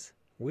weaknesses.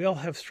 We all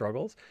have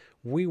struggles.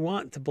 We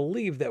want to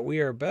believe that we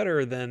are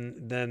better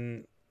than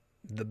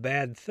the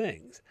bad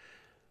things.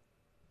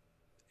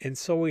 And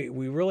so we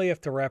really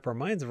have to wrap our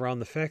minds around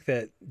the fact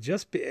that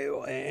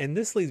and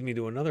this leads me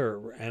to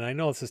another, and I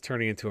know this is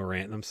turning into a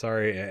rant, and I'm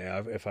sorry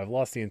if I've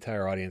lost the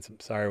entire audience. I'm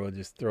sorry, we'll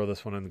just throw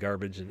this one in the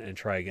garbage and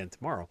try again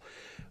tomorrow.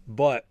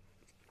 But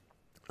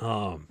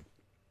I'm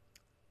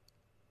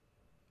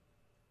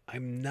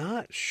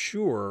not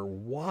sure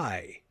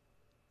why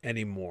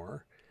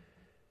anymore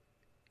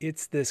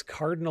it's this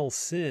cardinal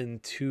sin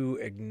to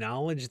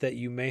acknowledge that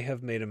you may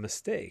have made a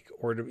mistake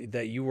or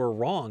that you were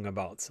wrong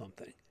about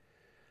something.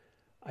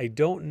 I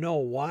don't know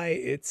why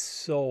it's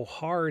so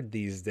hard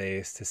these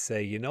days to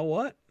say, you know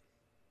what?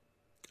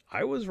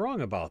 I was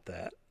wrong about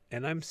that,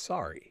 and I'm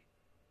sorry.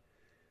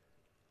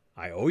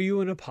 I owe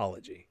you an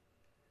apology.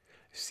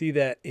 I see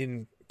that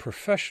in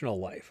professional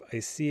life.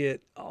 I see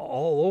it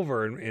all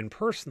over in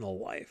personal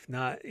life.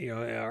 Not,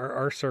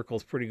 our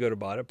circle's pretty good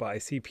about it, but I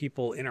see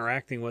people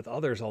interacting with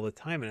others all the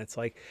time, and it's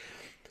like,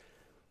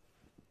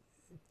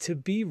 to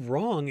be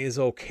wrong is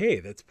okay.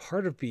 That's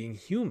part of being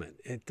human.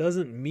 It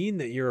doesn't mean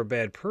that you're a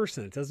bad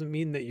person. It doesn't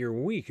mean that you're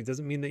weak. It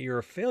doesn't mean that you're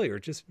a failure.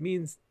 It just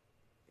means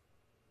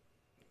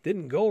it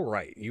didn't go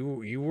right.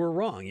 You were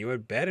wrong. You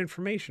had bad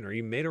information, or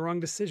you made a wrong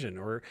decision,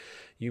 or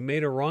you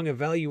made a wrong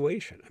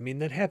evaluation. I mean,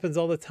 that happens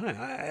all the time.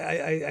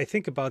 I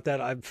think about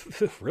that.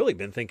 I've really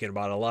been thinking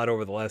about it a lot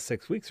over the last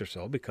 6 weeks or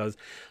so, because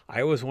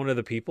I was one of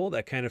the people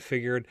that kind of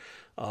figured,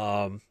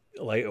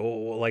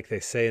 like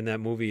they say in that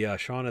movie,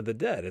 Shaun of the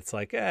Dead, it's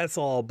like, it's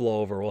all blow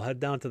over. We'll head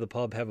down to the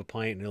pub, have a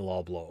pint, and it'll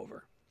all blow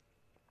over.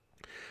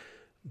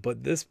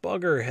 But this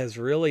bugger has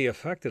really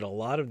affected a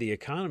lot of the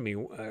economy,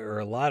 or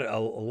a lot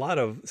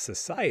of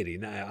society.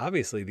 Now,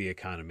 obviously, the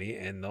economy,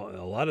 and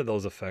a lot of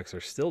those effects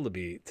are still to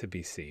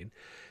be seen.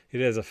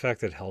 It has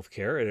affected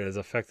healthcare. It has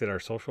affected our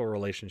social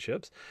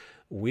relationships.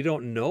 We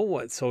don't know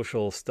what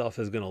social stuff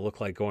is going to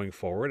look like going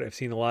forward. I've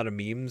seen a lot of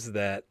memes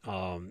that,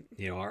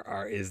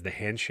 is the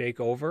handshake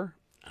over?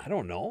 I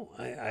don't know.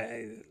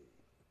 I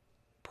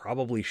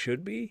probably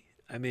should be.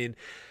 I mean,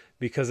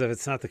 because if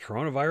it's not the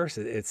coronavirus,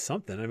 it's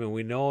something. I mean,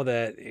 we know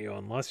that,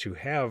 unless you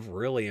have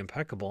really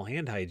impeccable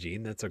hand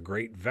hygiene, that's a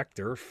great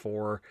vector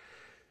for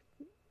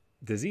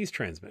disease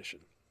transmission.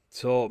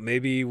 So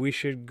maybe we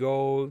should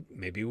bow.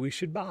 Maybe we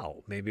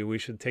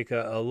should take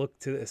a look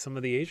to some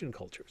of the Asian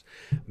cultures.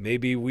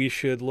 Maybe we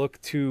should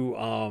look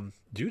to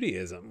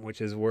Judaism,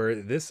 which is where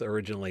this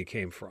originally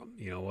came from.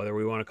 Whether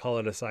we want to call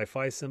it a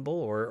sci-fi symbol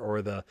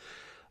or the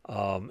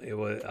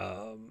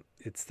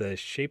it's the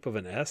shape of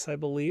an S, I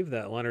believe,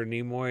 that Leonard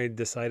Nimoy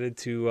decided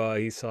to,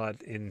 he saw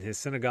it in his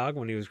synagogue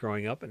when he was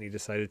growing up, and he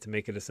decided to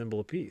make it a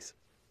symbol of peace.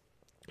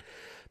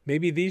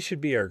 Maybe these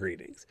should be our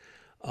greetings.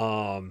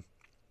 I'm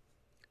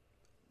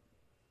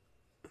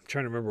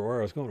trying to remember where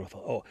I was going with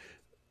it.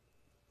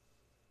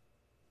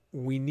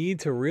 We need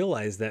to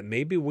realize that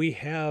maybe we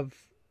have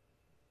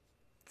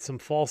some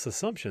false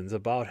assumptions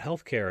about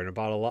healthcare and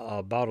about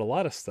a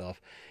lot of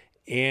stuff,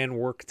 and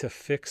work to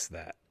fix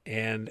that.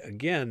 And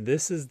again,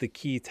 this is the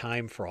key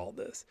time for all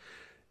this.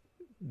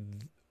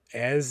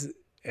 As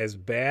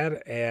bad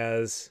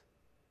as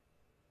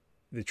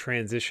the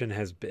transition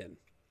has been,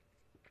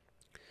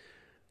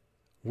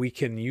 we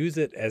can use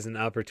it as an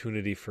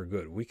opportunity for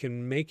good. We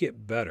can make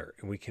it better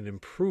and we can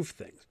improve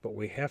things, but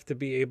we have to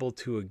be able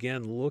to,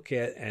 again, look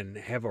at and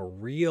have a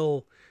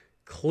real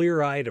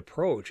clear-eyed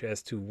approach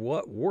as to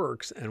what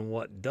works and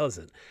what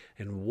doesn't,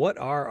 and what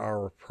are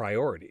our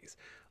priorities.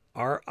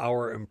 Are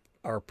our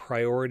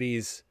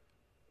priorities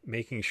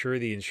making sure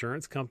the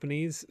insurance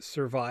companies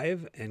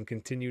survive and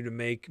continue to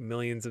make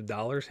millions of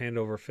dollars hand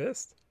over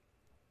fist?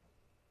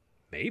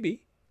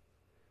 Maybe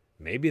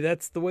Maybe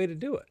that's the way to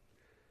do it.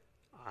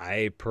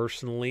 I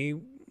personally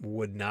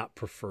would not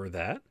prefer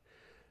that,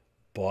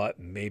 but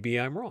maybe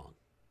I'm wrong.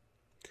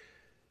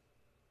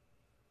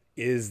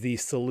 Is the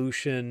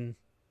solution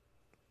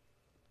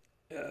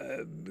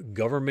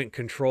government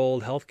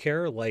controlled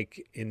healthcare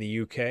like in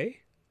the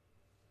UK?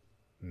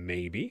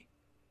 Maybe.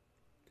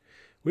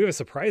 We have a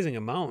surprising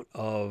amount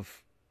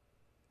of,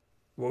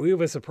 well, we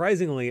have a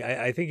surprisingly,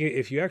 I think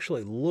if you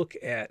actually look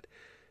at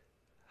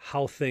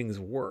how things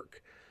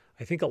work,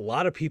 I think a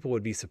lot of people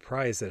would be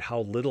surprised at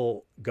how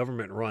little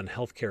government run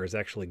healthcare is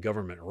actually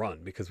government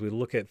run, because we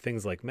look at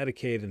things like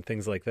Medicaid and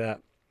things like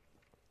that.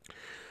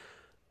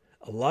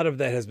 A lot of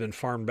that has been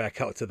farmed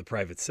back out to the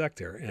private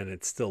sector, and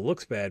it still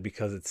looks bad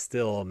because it's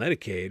still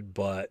Medicaid,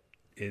 but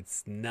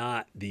it's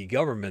not the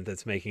government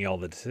that's making all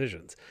the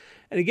decisions.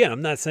 And again,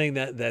 I'm not saying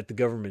that the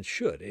government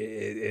should.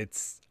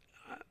 It's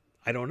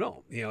I don't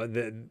know. You know,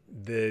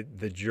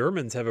 the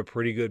Germans have a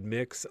pretty good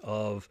mix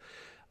of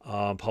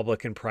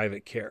public and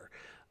private care.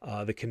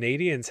 The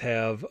Canadians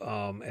have,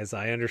 as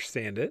I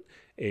understand it,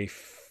 a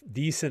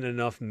decent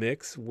enough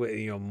mix.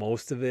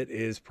 Most of it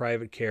is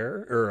private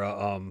care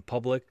or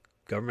public,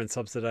 government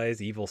subsidized,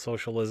 evil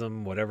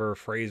socialism, whatever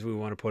phrase we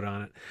want to put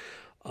on it.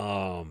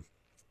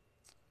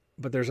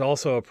 But there's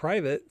also a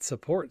private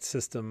support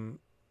system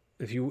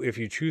if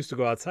you choose to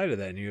go outside of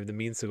that and you have the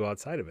means to go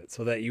outside of it,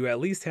 so that you at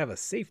least have a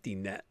safety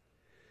net.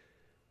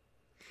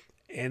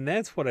 And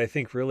that's what I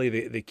think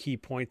really the key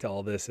point to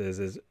all this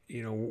is,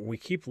 we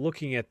keep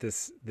looking at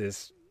this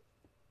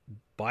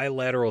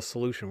bilateral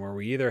solution where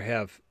we either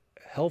have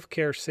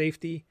healthcare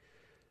safety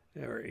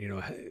or,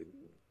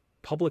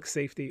 public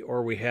safety,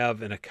 or we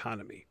have an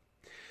economy.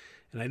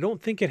 And I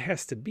don't think it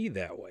has to be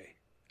that way.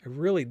 I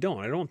really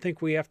don't. I don't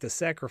think we have to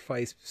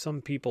sacrifice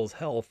some people's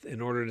health in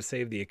order to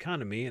save the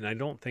economy. And I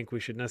don't think we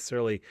should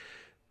necessarily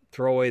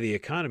throw away the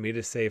economy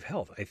to save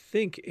health. I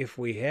think if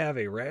we have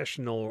a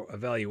rational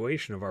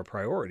evaluation of our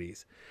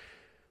priorities,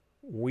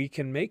 we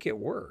can make it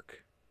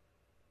work.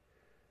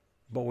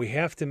 But we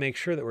have to make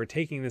sure that we're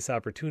taking this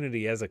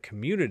opportunity as a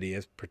community,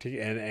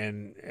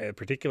 and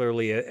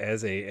particularly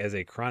as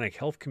a chronic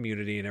health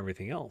community and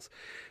everything else.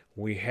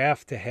 We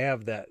have to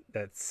have that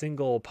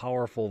single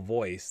powerful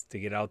voice to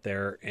get out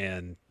there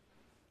and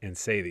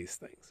say these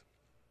things.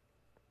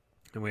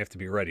 And we have to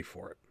be ready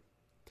for it.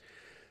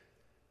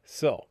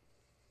 So,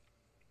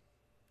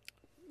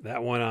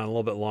 that went on a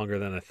little bit longer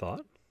than I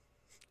thought.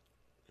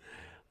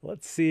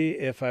 Let's see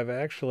if I've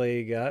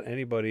actually got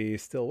anybody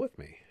still with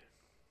me.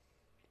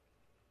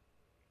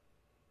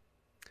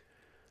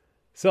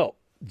 So,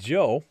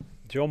 Joe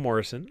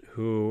Morrison,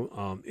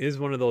 who is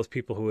one of those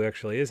people who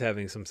actually is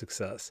having some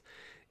success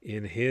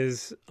in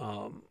his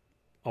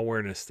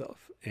awareness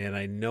stuff, and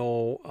I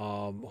know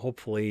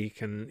hopefully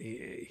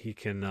he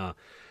can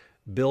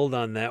build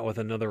on that with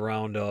another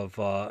round of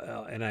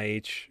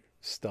NIH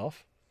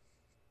stuff.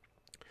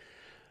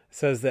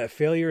 Says that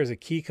failure is a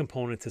key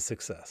component to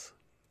success.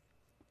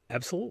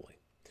 Absolutely.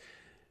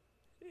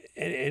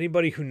 And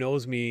anybody who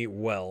knows me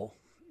well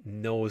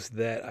knows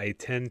that I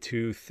tend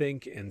to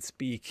think and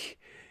speak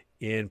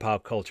in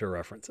pop culture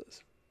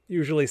references.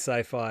 Usually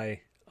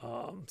sci-fi,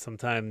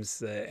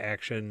 sometimes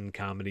action,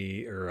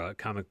 comedy, or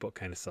comic book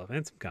kind of stuff,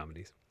 and some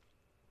comedies.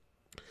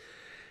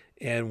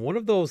 And one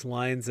of those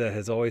lines that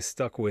has always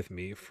stuck with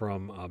me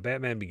from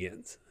Batman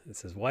Begins, it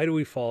says, "Why do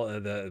we fall?"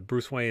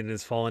 Bruce Wayne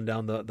is falling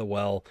down the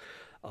well,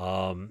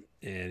 and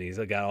he's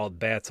got all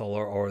bats all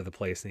over the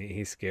place, and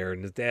he's scared.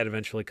 And his dad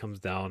eventually comes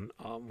down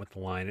with the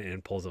line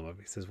and pulls him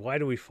up. He says, "Why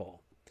do we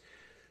fall?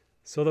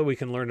 So that we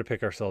can learn to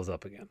pick ourselves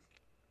up again."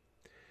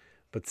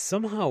 But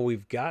somehow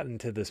we've gotten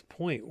to this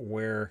point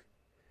where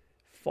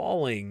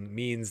falling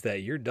means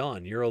that you're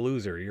done, you're a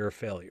loser, you're a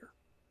failure.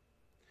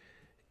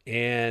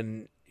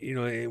 And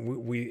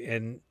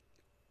and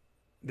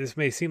this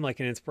may seem like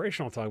an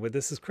inspirational talk, but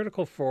this is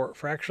critical for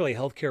actually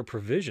healthcare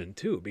provision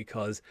too,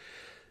 because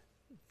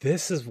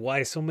this is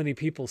why so many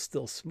people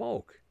still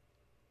smoke.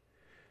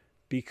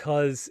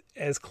 Because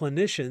as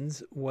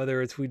clinicians,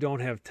 whether it's we don't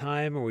have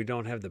time or we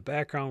don't have the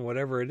background,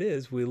 whatever it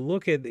is, we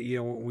look at,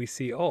 we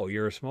see, oh,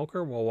 you're a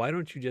smoker? Well, why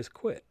don't you just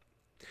quit?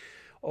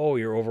 Oh,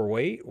 you're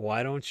overweight?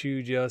 Why don't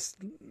you just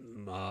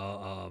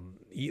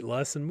eat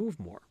less and move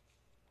more?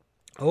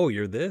 Oh,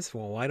 you're this?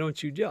 Well, why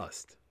don't you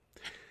just?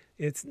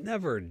 It's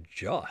never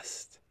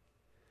just.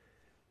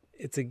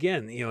 It's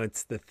again,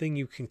 it's the thing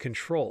you can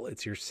control.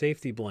 It's your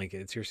safety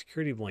blanket. It's your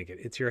security blanket.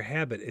 It's your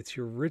habit. It's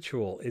your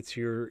ritual. It's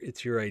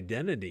your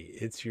identity.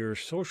 It's your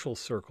social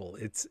circle.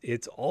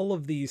 It's all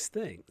of these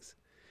things.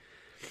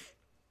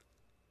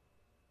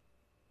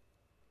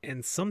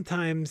 And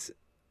sometimes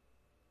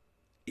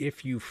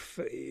if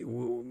we've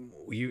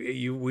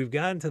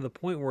gotten to the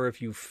point where if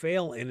you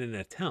fail in an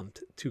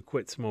attempt to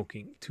quit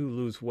smoking, to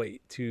lose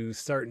weight, to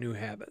start new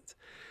habits,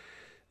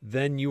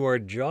 then you are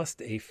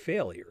just a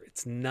failure.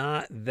 It's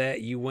not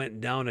that you went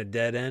down a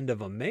dead end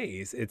of a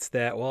maze. It's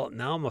that, well,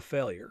 now I'm a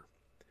failure.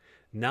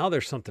 Now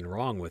there's something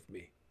wrong with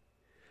me.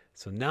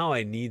 So now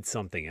I need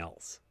something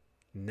else.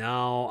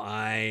 Now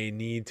I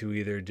need to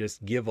either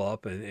just give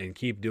up and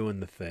keep doing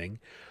the thing,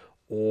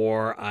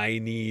 or I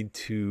need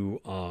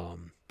to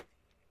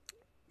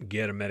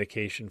get a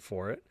medication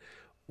for it,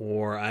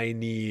 or I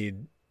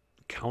need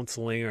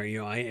counseling, or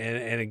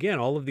and again,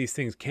 all of these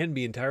things can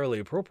be entirely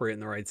appropriate in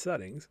the right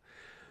settings.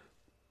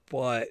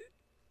 But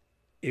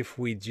if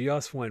we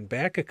just went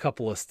back a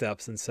couple of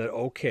steps and said,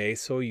 okay,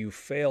 so you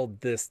failed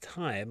this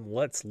time,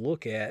 let's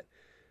look at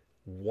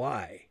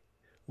why.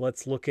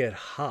 Let's look at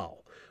how.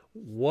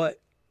 What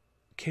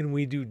can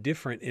we do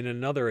different in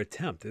another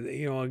attempt?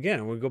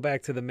 Again, we go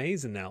back to the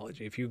maze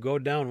analogy. If you go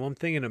down one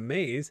thing in a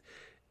maze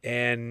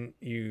and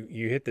you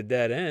hit the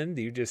dead end,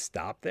 do you just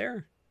stop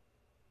there?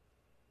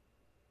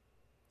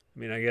 I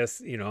mean, I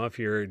guess, if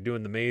you're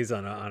doing the maze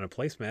on a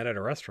placemat at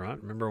a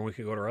restaurant, remember when we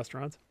could go to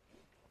restaurants?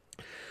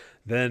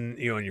 Then,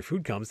 and your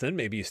food comes, then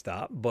maybe you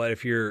stop. But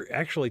if you're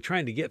actually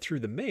trying to get through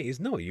the maze,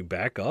 no, you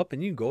back up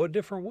and you go a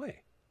different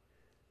way.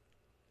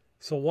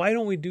 So why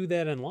don't we do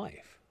that in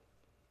life?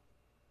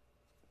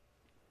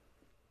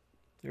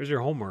 There's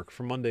your homework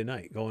for Monday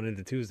night going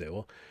into Tuesday.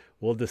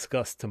 We'll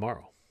discuss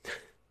tomorrow.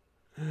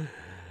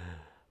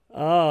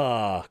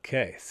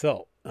 Okay,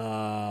 so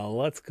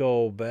let's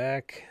go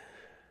back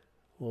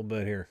a little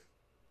bit here.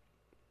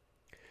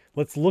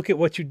 Let's look at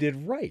what you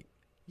did right.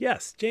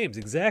 Yes, James,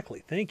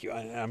 exactly. Thank you.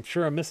 I'm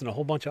sure I'm missing a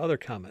whole bunch of other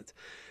comments.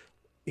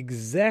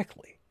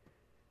 Exactly.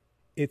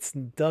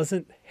 It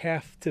doesn't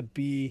have to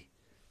be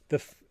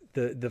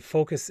the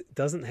focus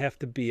doesn't have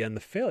to be on the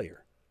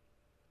failure.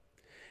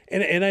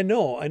 And I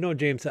know,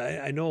 James.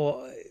 I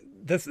know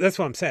that's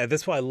what I'm saying.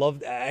 That's why I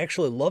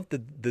actually loved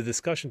the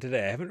discussion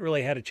today. I haven't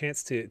really had a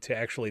chance to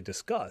actually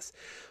discuss,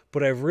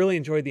 but I've really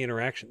enjoyed the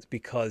interactions,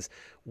 because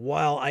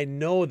while I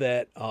know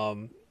that,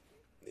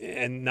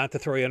 and not to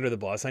throw you under the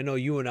bus, I know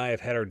you and I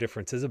have had our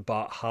differences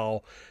about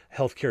how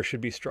healthcare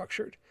should be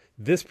structured.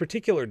 This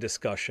particular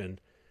discussion,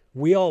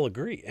 we all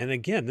agree. And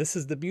again, this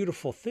is the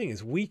beautiful thing,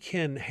 is we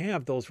can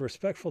have those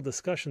respectful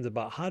discussions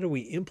about how do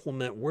we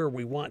implement where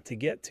we want to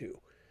get to.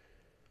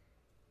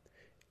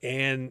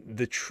 And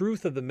the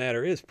truth of the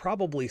matter is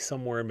probably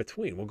somewhere in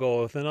between. We'll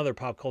go with another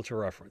pop culture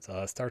reference.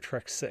 Star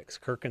Trek VI,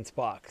 Kirk and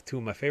Spock, two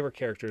of my favorite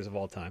characters of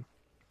all time.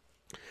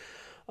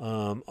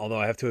 Although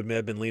I have to admit,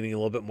 I've been leaning a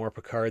little bit more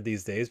Picard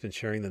these days, been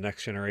sharing the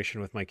Next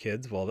Generation with my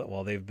kids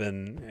while they've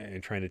been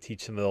trying to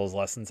teach some of those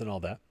lessons and all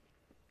that.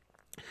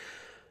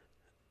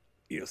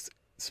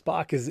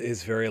 Spock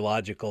is very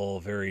logical,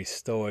 very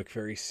stoic,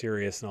 very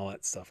serious, and all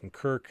that stuff. And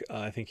Kirk,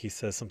 I think he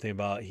says something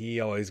about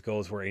he always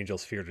goes where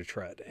angels fear to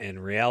tread,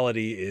 and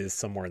reality is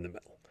somewhere in the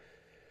middle.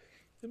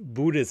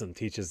 Buddhism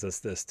teaches us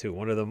this too.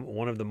 One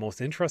of the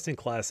most interesting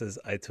classes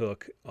I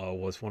took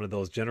was one of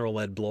those general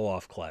ed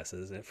blow-off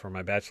classes for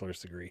my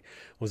bachelor's degree.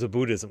 Was a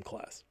Buddhism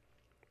class,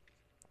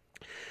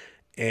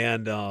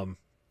 and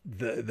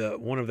the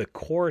one of the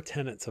core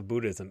tenets of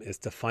Buddhism is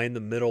to find the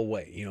middle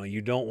way.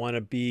 You don't want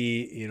to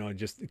be,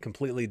 just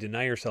completely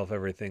deny yourself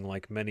everything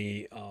like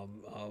many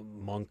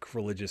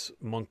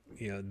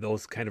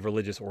those kind of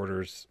religious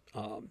orders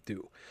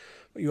do.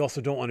 But you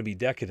also don't want to be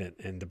decadent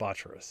and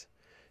debaucherous.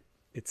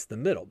 It's the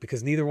middle,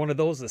 because neither one of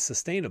those is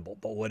sustainable.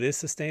 But what is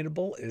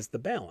sustainable is the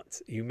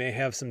balance. You may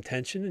have some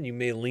tension and you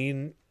may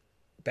lean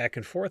back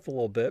and forth a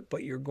little bit,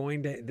 but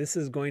this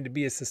is going to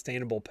be a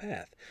sustainable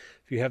path.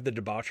 If you have the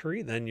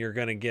debauchery, then you're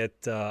going to get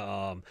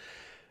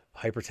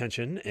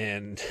hypertension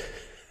and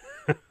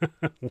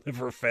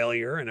liver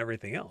failure and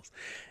everything else.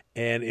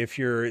 And if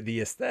you're the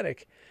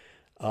aesthetic,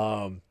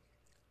 that's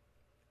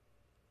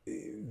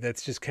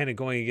just kind of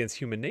going against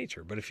human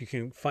nature. But if you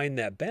can find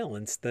that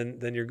balance,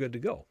 then you're good to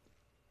go.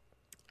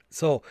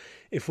 So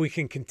if we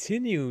can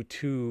continue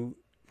to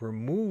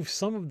remove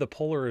some of the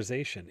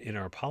polarization in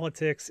our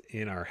politics,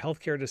 in our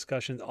healthcare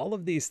discussions, all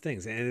of these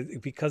things, and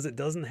because it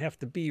doesn't have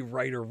to be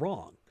right or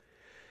wrong.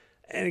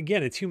 And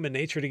again, it's human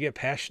nature to get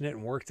passionate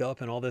and worked up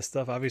and all this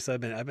stuff. Obviously,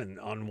 I've been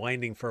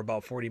unwinding for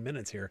about 40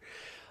 minutes here.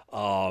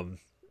 I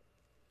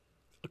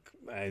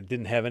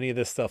didn't have any of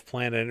this stuff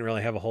planned. I didn't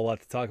really have a whole lot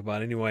to talk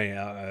about anyway.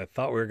 I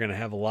thought we were going to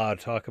have a lot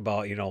to talk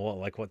about,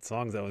 what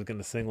songs I was going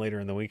to sing later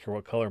in the week or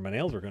what color my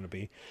nails were going to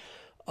be.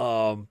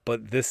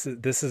 But this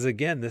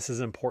is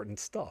important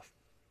stuff.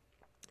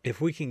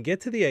 If we can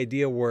get to the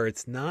idea where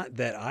it's not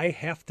that I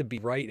have to be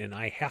right and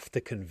I have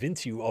to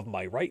convince you of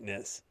my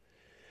rightness,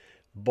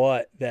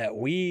 but that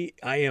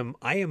I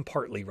am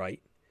partly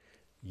right,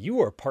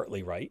 you are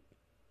partly right.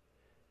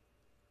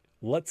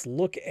 Let's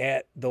look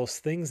at those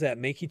things that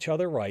make each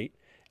other right.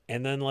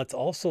 And then let's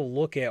also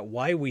look at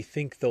why we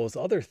think those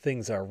other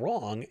things are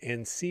wrong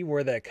and see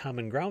where that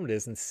common ground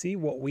is and see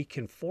what we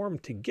can form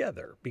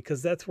together,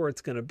 because that's where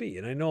it's going to be.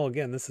 And I know,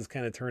 again, this is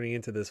kind of turning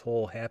into this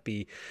whole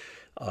happy,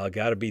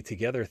 gotta be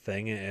together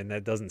thing. And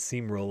that doesn't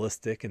seem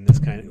realistic in this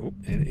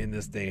in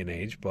this day and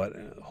age, but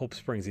hope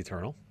springs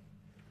eternal.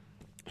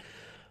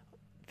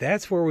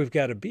 That's where we've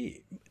got to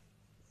be.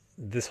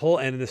 This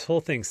whole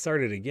thing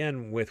started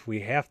again with, we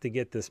have to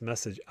get this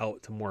message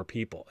out to more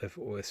people,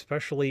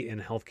 especially in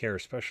healthcare,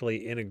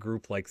 especially in a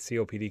group like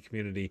COPD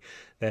community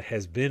that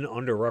has been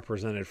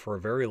underrepresented for a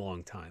very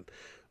long time.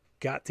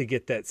 Got to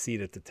get that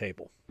seat at the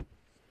table.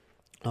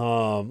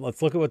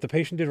 Let's look at what the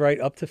patient did right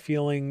up to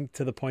feeling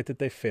to the point that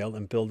they failed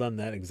and build on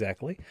that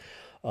exactly.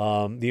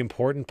 The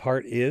important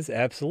part is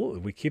absolutely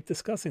we keep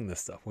discussing this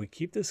stuff. We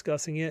keep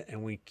discussing it,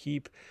 and we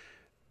keep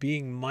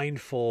being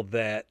mindful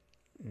that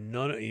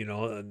none,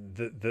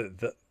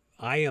 the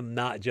I am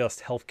not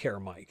just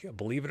healthcare Mike,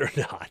 believe it or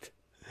not.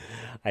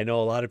 I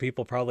know a lot of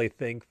people probably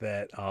think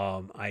that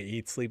I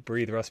eat, sleep,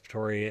 breathe,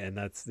 respiratory, and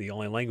that's the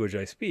only language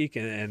I speak,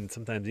 and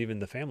sometimes even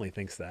the family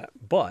thinks that.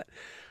 But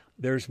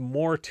there's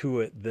more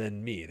to it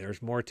than me.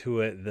 There's more to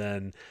it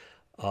than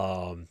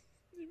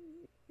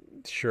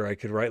sure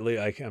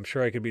I'm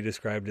sure I could be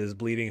described as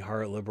bleeding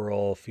heart,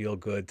 liberal, feel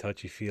good,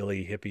 touchy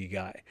feely, hippie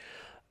guy.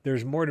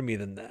 There's more to me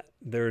than that.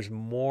 There's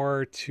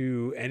more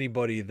to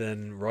anybody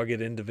than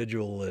rugged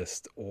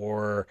individualist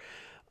or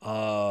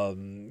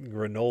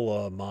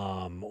granola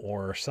mom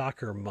or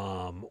soccer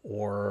mom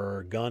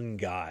or gun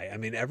guy. I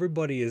mean,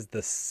 everybody is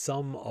the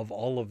sum of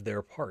all of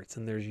their parts,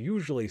 and there's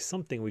usually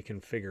something we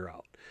can figure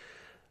out.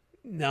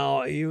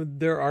 Now,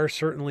 there are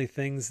certainly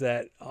things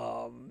that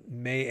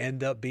may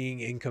end up being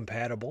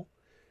incompatible,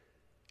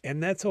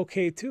 and that's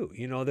okay too.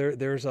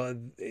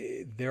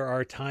 There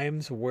are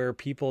times where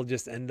people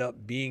just end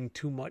up being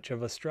too much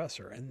of a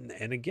stressor,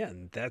 and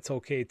again, that's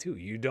okay too.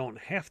 You don't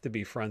have to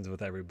be friends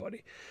with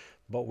everybody,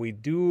 but we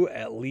do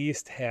at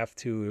least have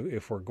to,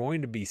 if we're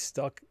going to be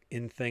stuck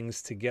in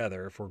things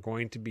together, if we're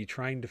going to be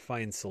trying to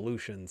find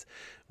solutions,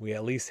 we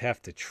at least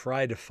have to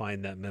try to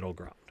find that middle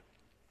ground.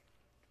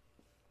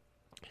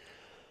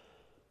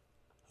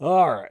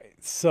 All right,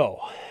 so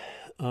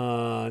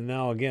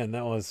now again,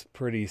 that was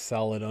pretty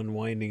solid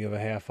unwinding of a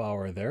half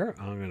hour there.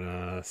 I'm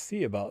gonna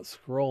see about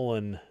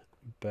scrolling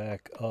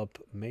back up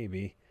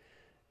maybe.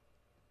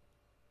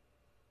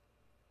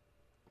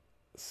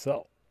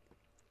 So,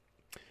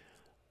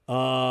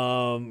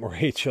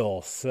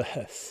 Rachel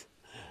says,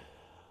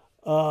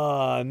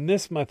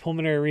 miss my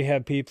pulmonary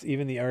rehab peeps,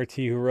 even the RT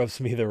who rubs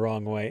me the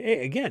wrong way.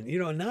 Hey, again,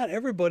 not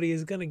everybody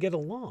is going to get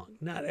along.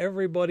 Not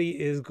everybody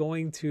is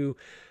going to,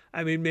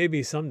 I mean,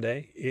 maybe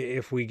someday,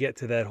 if we get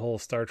to that whole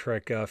Star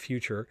Trek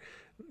future,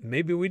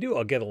 maybe we do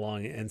all get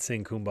along and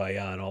sing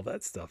Kumbaya and all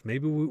that stuff.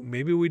 Maybe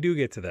we do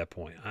get to that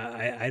point.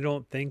 I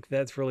don't think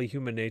that's really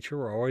human nature.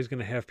 We're always going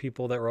to have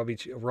people that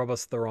rub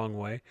us the wrong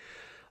way.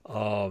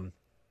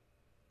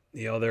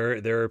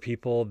 There are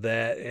people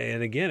that,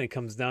 and again, it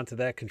comes down to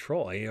that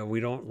control. We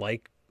don't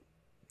like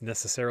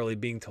necessarily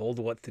being told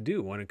what to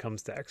do when it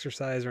comes to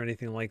exercise or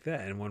anything like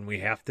that. And when we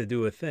have to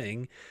do a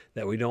thing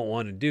that we don't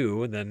want to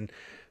do, then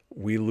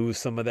we lose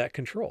some of that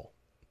control.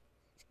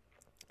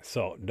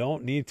 So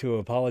don't need to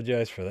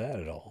apologize for that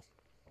at all.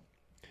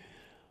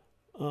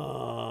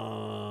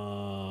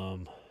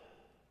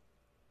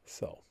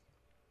 So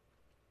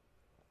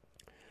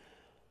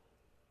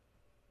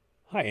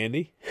hi,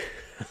 Andy.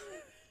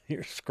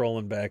 You're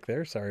scrolling back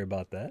there. Sorry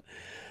about that.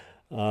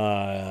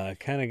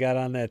 Kind of got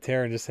on that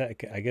tear and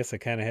I guess I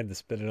kind of had to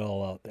spit it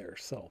all out there.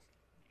 So,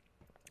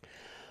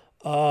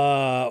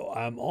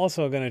 I'm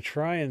also going to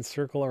try and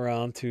circle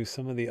around to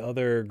some of the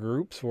other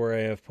groups where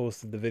I have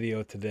posted the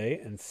video today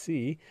and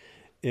see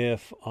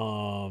if,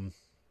 you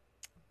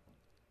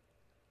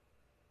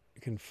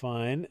can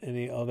find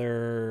any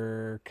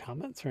other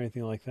comments or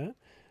anything like that.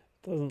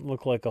 Doesn't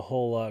look like a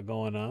whole lot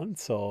going on,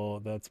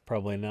 so that's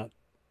probably not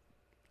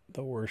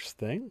the worst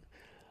thing.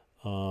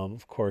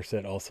 Of course,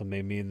 that also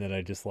may mean that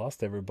I just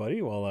lost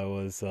everybody while I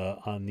was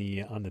on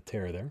the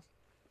tear there.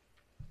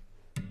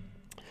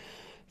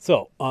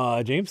 So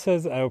James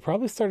says, I will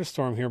probably start a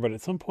storm here, but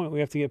at some point we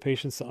have to get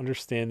patients to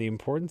understand the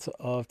importance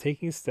of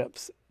taking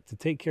steps to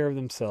take care of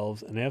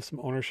themselves and have some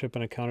ownership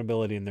and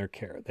accountability in their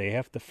care. They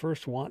have to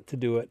first want to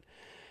do it,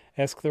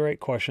 ask the right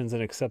questions,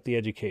 and accept the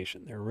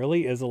education. There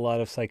really is a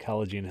lot of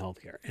psychology in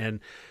healthcare.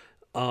 And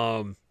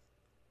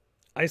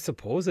I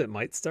suppose it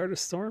might start a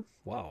storm.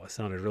 Wow, it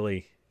sounded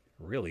really,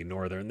 really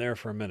northern there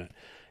for a minute.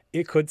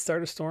 It could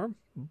start a storm,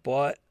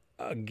 but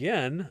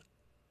again,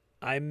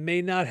 I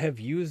may not have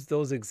used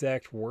those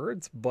exact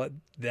words, but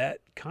that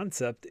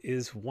concept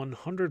is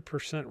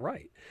 100%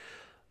 right.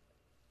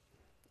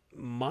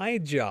 My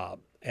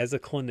job as a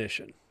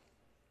clinician,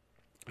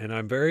 and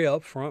I'm very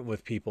upfront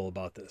with people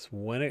about this,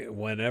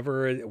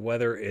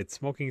 whether it's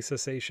smoking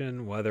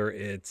cessation, whether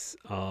it's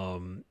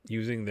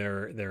using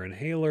their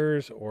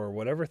inhalers or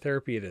whatever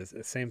therapy it is,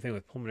 the same thing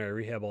with pulmonary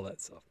rehab, all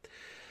that stuff.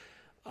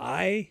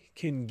 I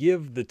can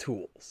give the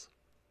tools.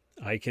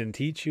 I can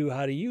teach you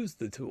how to use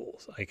the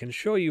tools. I can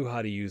show you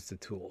how to use the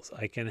tools.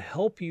 I can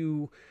help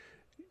you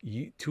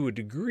to a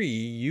degree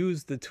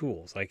use the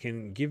tools. I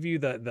can give you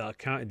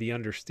the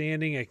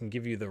understanding. I can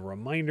give you the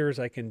reminders.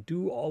 I can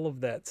do all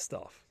of that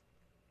stuff.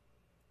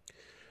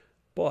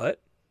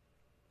 But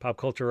pop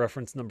culture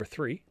reference number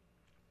 3.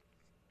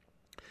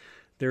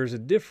 There's a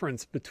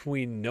difference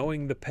between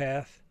knowing the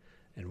path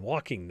and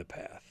walking the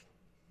path.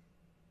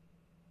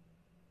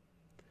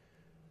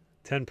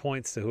 10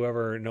 points to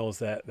whoever knows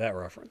that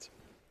reference.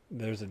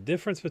 There's a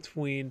difference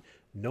between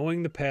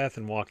knowing the path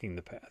and walking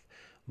the path.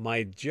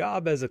 My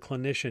job as a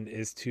clinician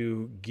is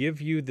to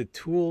give you the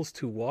tools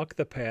to walk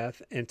the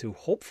path and to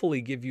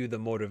hopefully give you the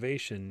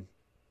motivation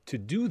to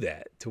do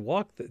that, to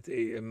walk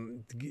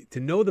to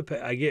know the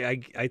path.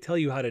 I tell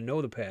you how to know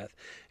the path,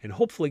 and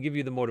hopefully give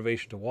you the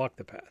motivation to walk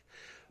the path.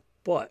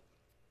 But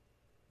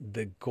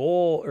the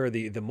goal or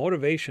the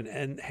motivation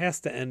has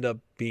to end up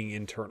being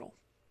internal.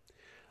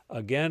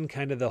 Again,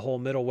 kind of the whole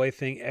middle way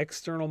thing.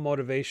 External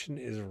motivation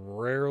is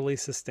rarely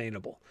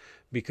sustainable,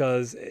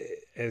 because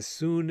as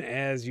soon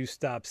as you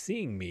stop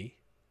seeing me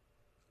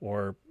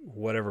or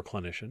whatever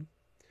clinician,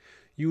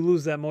 you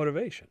lose that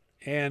motivation.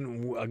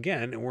 And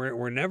again,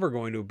 we're never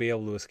going to be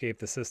able to escape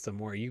the system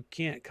where you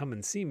can't come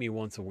and see me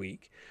once a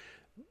week.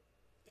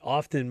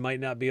 Often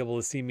might not be able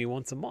to see me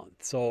once a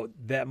month. So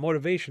that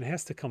motivation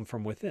has to come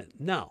from within.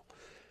 Now,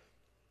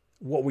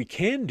 what we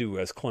can do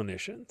as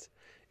clinicians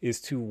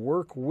is to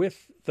work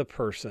with the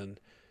person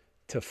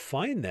to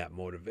find that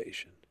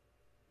motivation.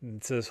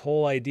 It's this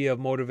whole idea of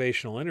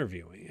motivational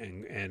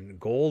interviewing and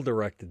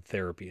goal-directed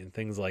therapy and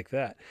things like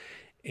that.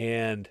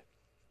 And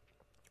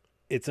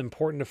it's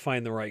important to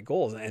find the right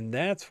goals. And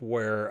that's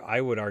where I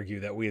would argue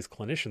that we as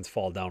clinicians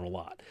fall down a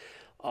lot.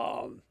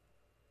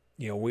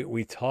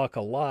 We talk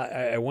a lot.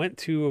 I went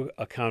to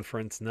a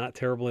conference not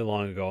terribly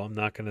long ago. I'm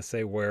not going to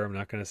say where. I'm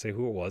not going to say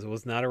who it was. It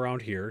was not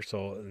around here,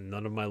 so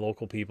none of my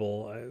local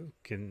people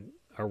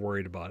are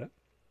worried about it.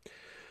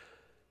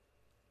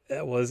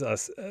 That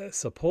was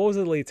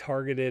supposedly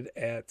targeted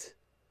at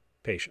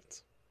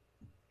patients.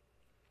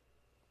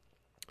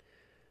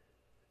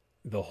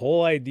 The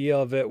whole idea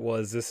of it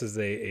was this is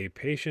a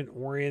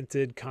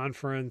patient-oriented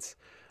conference.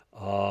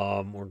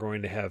 We're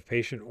going to have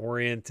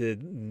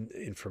patient-oriented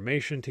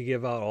information to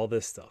give out, all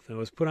this stuff. And it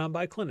was put on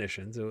by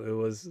clinicians. It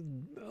was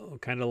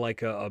kind of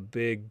like a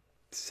big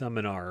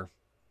seminar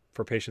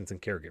for patients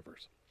and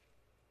caregivers.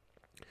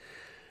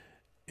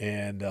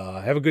 And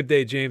have a good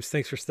day, James.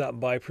 Thanks for stopping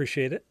by.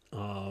 Appreciate it.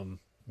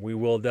 We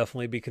will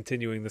definitely be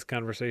continuing this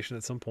conversation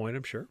at some point,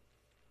 I'm sure.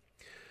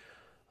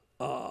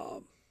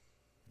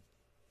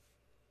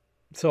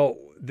 So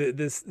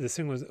this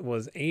thing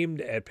was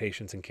aimed at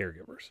patients and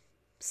caregivers,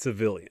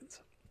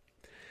 civilians.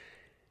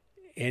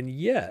 And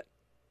yet,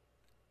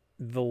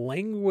 the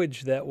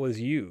language that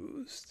was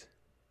used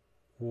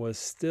was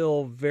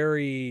still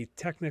very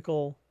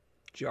technical,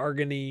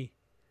 jargony,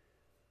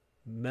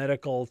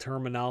 medical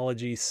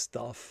terminology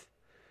stuff.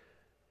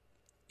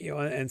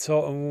 And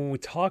so when we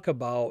talk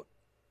about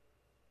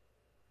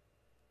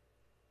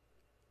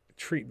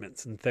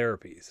treatments and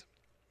therapies,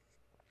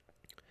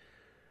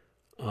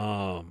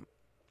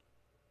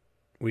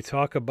 we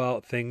talk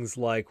about things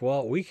like,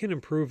 well, we can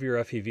improve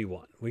your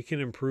FEV1. We can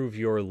improve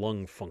your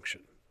lung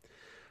function.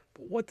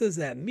 But what does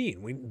that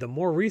mean? The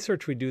more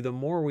research we do, the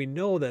more we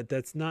know that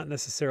that's not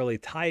necessarily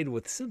tied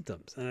with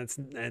symptoms.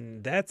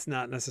 And that's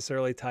not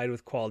necessarily tied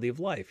with quality of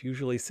life.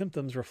 Usually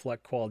symptoms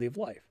reflect quality of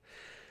life.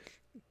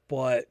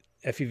 But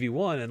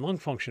FEV1 and lung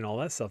function, all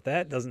that stuff,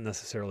 that doesn't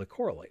necessarily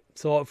correlate.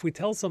 So if we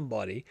tell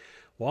somebody,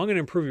 well, I'm going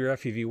to improve your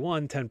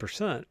FEV1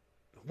 10%,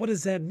 what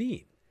does that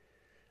mean?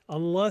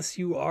 Unless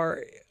you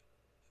are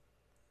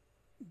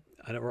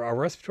a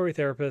respiratory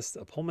therapist,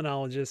 a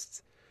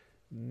pulmonologist,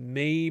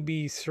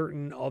 maybe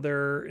certain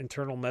other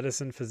internal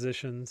medicine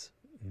physicians,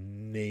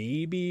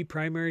 maybe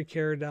primary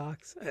care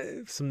docs,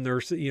 some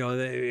nurses.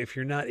 If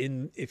you're not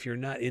in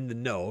the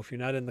know, if you're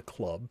not in the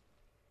club,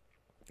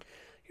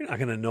 you're not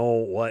going to know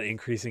what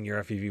increasing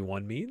your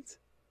FEV1 means.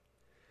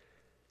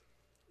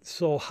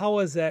 So how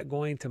is that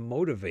going to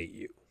motivate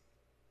you?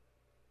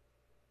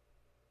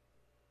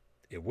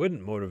 It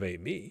wouldn't motivate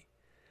me.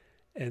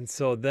 And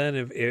so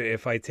then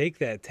if I take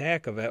that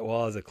tack of it,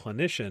 well, as a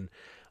clinician,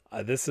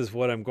 this is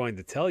what I'm going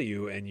to tell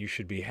you, and you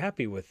should be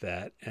happy with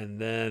that. And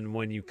then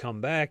when you come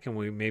back and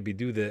we maybe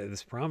do the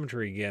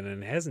spirometry again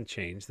and it hasn't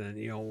changed, then,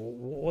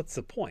 what's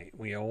the point?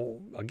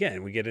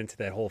 Again, we get into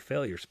that whole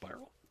failure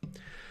spiral.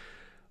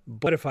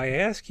 But if I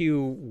ask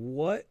you,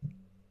 what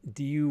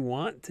do you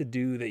want to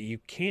do that you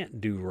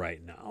can't do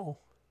right now?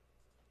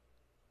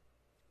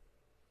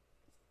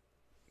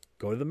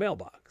 Go to the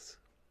mailbox.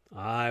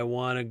 I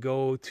want to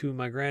go to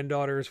my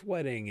granddaughter's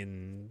wedding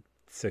in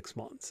 6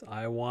 months.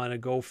 I want to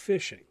go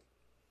fishing.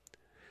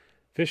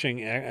 Fishing,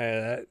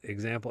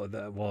 example,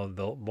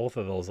 both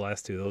of those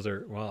last two, those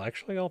are, well,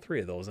 actually all three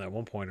of those at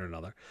one point or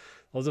another.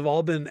 Those have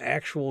all been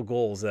actual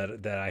goals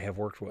that I have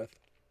worked with.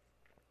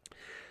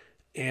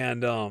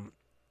 And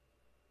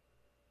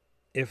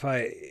if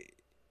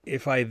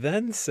I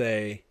then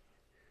say,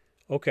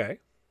 okay,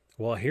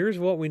 well, here's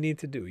what we need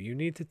to do. You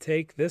need to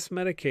take this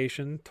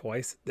medication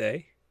twice a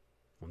day.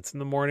 Once in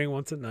the morning,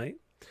 once at night.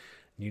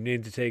 You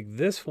need to take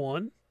this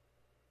one,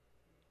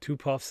 2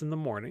 puffs in the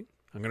morning.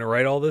 I'm going to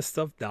write all this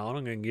stuff down.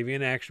 I'm going to give you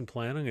an action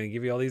plan. I'm going to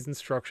give you all these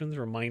instructions,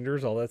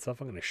 reminders, all that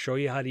stuff. I'm going to show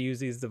you how to use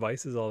these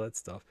devices, all that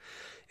stuff.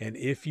 And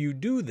if you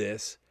do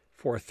this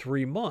for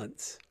 3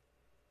 months,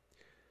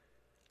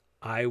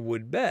 I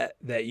would bet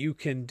that you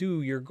can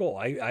do your goal.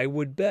 I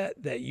would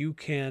bet that you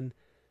can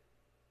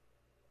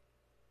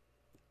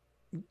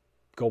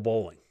go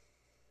bowling,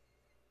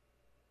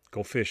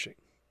 go fishing,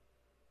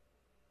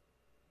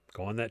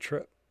 go on that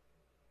trip.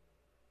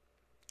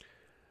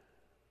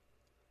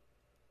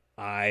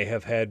 I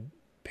have had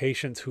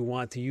patients who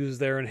want to use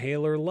their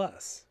inhaler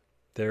less,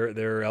 their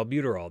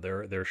albuterol,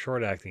 their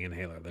short-acting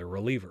inhaler, their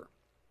reliever.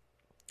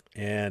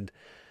 And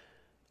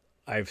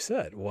I've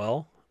said,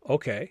 well,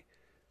 okay,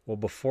 well,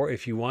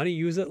 if you want to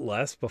use it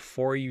less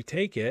before you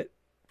take it,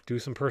 do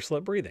some pursed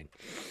lip breathing.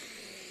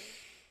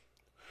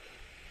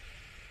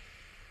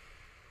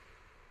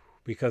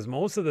 Because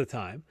most of the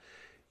time,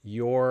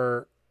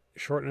 your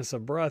shortness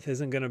of breath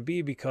isn't going to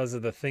be because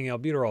of the thing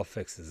albuterol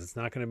fixes. It's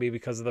not going to be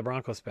because of the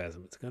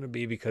bronchospasm. It's going to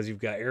be because you've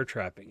got air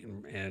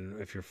trapping.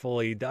 And if you're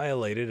fully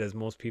dilated, as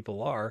most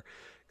people are,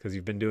 because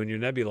you've been doing your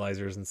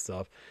nebulizers and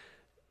stuff,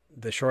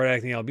 the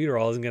short-acting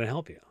albuterol isn't going to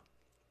help you.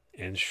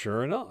 And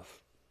sure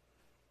enough,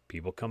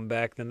 people come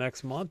back the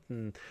next month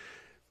and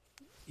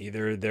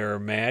either they're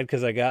mad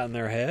because I got in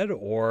their head,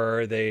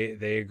 or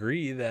they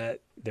agree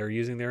that they're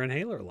using their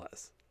inhaler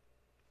less.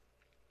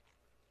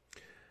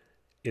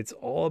 It's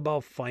all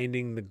about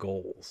finding the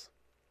goals,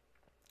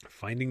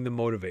 finding the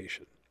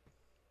motivation.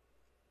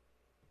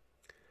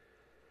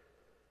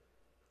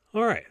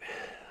 All right,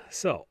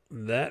 so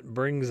that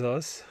brings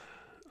us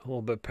a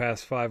little bit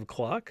past 5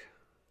 o'clock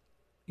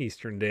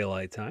Eastern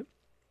Daylight Time.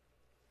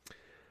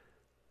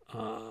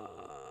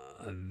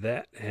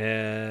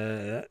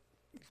 That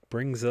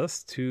brings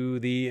us to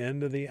the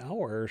end of the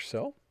hour or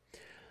so.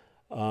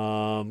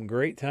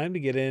 Great time to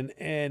get in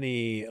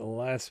any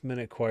last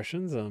minute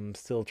questions. I'm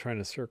still trying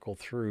to circle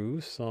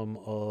through some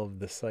of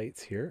the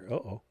sites here.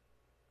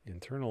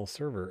 Internal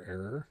server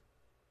error.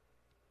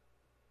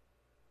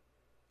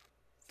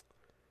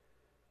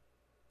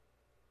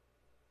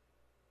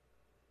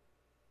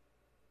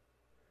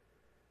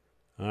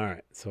 All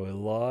right, so I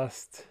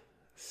lost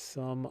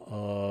some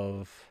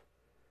of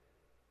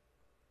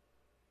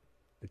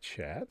the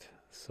chat,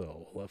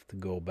 so we'll have to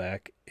go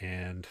back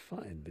and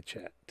find the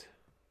chat.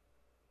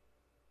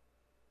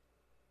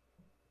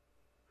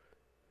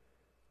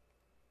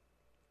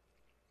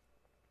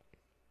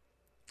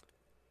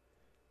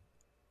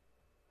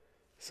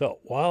 So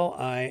while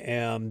I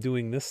am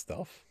doing this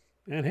stuff,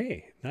 and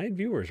hey, 9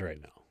 viewers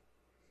right now.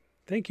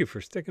 Thank you for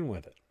sticking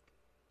with it.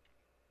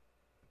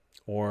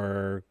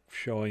 Or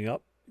showing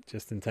up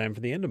just in time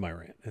for the end of my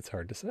rant. It's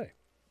hard to say.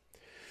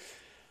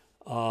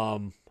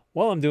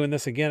 While I'm doing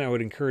this, again, I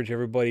would encourage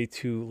everybody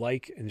to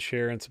like and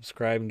share and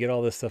subscribe and get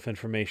all this stuff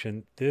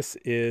information. This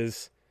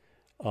is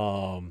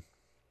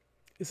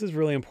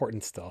really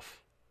important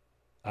stuff.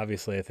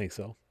 Obviously, I think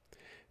so.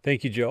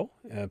 Thank you, Joe.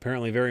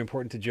 Apparently very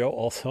important to Joe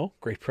also.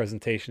 Great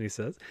presentation, he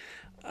says.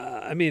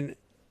 I mean,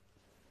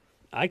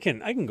 I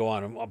can go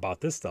on about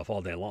this stuff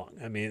all day long.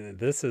 I mean,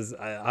 this is,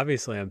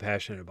 obviously I'm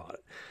passionate about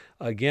it.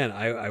 Again,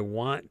 I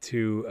want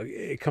to,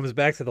 it comes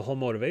back to the whole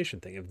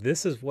motivation thing. If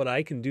this is what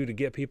I can do to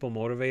get people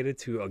motivated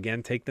to,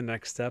 again, take the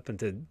next step and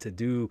to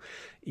do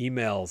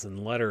emails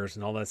and letters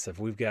and all that stuff.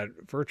 We've got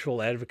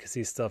virtual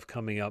advocacy stuff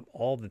coming up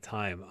all the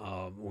time.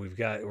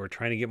 We're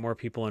trying to get more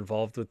people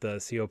involved with the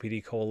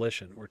COPD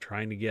Coalition. We're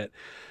trying to get,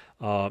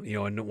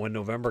 and when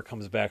November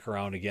comes back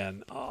around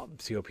again,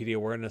 COPD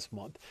Awareness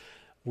Month.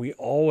 We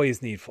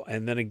always need,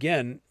 and then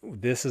again,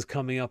 this is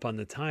coming up on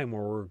the time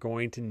where we're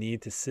going to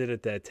need to sit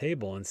at that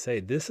table and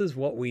say, this is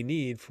what we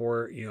need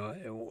for,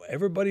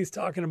 everybody's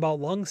talking about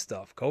lung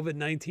stuff.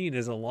 COVID-19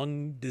 is a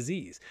lung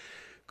disease.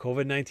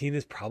 COVID-19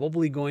 is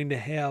probably going to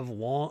have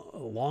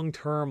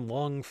long-term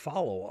lung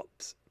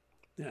follow-ups.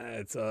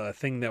 It's a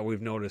thing that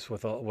we've noticed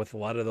with a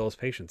lot of those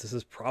patients. This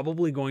is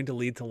probably going to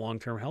lead to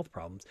long-term health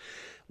problems,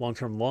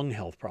 long-term lung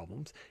health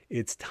problems.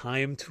 It's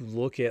time to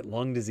look at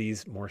lung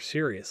disease more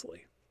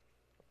seriously,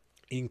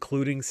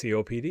 including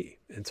COPD.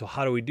 And so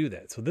how do we do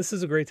that? So this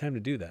is a great time to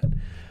do that.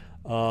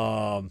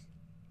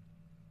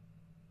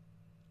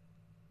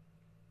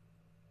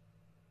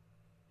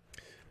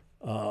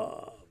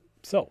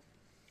 So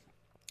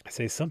I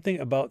say something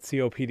about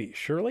COPD.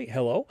 Shirley,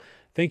 hello.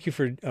 Thank you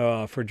for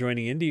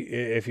joining in.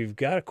 If you've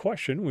got a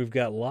question, we've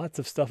got lots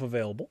of stuff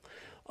available.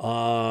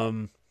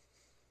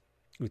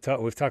 We've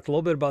talked a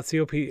little bit about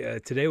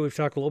COPD today. We've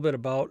talked a little bit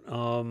about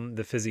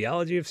the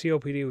physiology of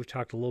COPD. We've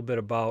talked a little bit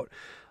about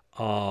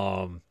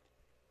the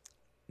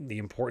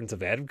importance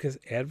of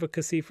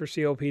advocacy for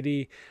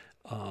COPD,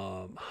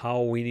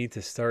 how we need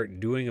to start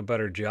doing a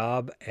better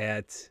job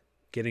at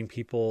getting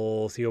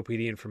people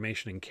COPD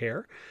information and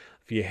care.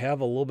 If you have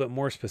a little bit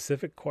more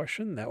specific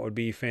question, that would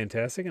be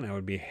fantastic, and I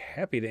would be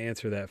happy to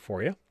answer that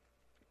for you.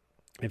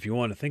 If you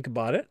want to think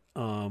about it,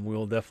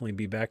 we'll definitely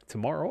be back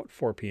tomorrow at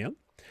 4 p.m.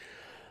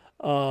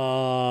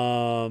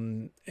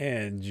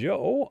 And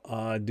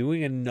Joe,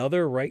 doing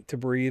another Right to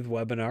Breathe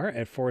webinar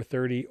at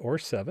 4:30 or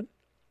 7.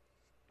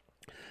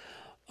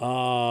 We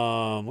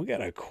got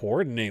to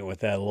coordinate with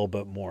that a little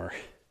bit more.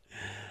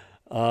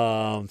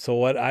 So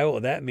what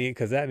that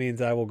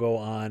means I will go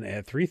on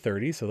at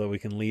 3:30 so that we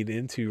can lead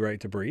into Right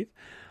to Breathe.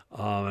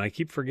 And I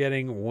keep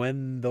forgetting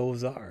when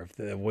those are,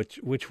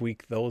 which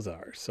week those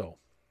are. So,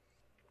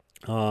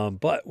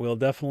 but we'll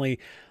definitely,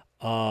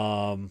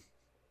 Joe's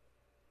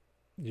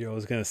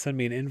going to send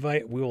me an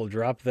invite. We will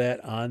drop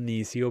that on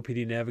the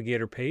COPD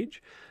Navigator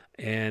page.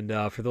 And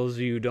for those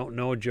of you who don't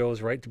know,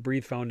 Joe's Right to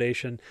Breathe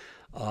Foundation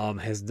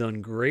has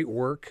done great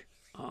work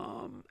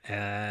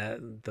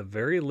at the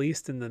very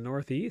least in the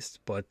Northeast,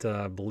 but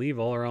I believe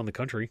all around the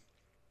country,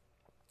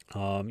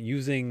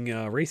 using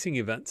racing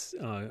events,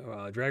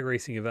 drag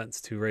racing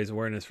events to raise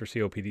awareness for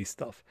COPD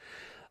stuff.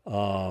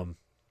 Um,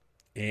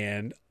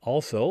 and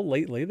also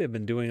lately, they've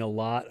been doing a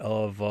lot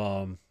of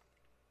um,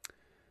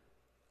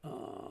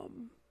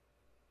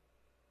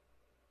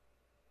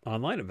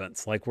 online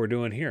events like we're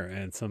doing here,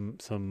 and some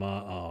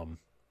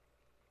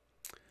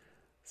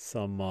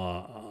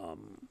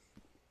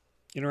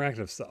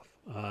interactive stuff.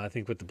 I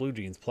think with the Blue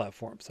Jeans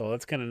platform, so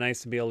that's kind of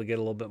nice to be able to get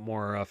a little bit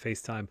more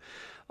FaceTime.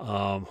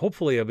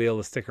 Hopefully, I'll be able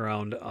to stick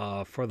around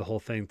for the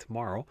whole thing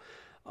tomorrow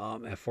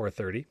at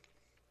 4:30.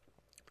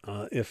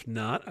 If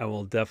not, I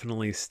will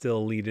definitely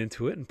still lead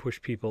into it and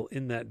push people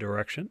in that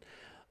direction.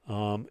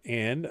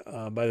 And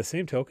by the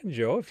same token,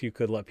 Joe, if you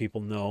could let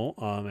people know,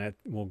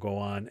 we'll go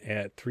on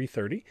at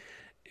 3:30,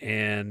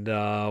 and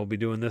we'll be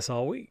doing this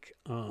all week.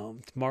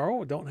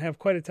 Tomorrow, don't have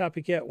quite a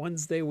topic yet.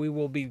 Wednesday, we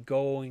will be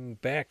going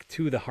back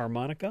to the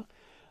harmonica.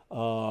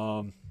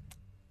 Um,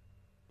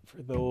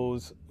 for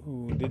those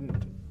who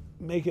didn't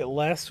make it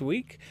last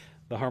week,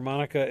 the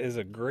harmonica is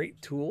a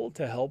great tool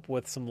to help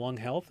with some lung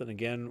health. And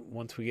again,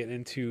 once we get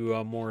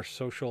into more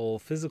social,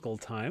 physical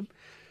time,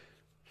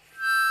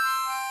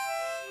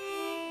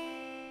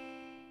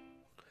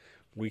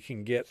 we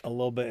can get a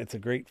little bit. It's a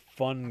great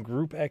fun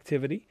group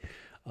activity.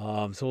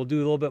 So we'll do a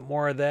little bit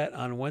more of that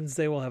on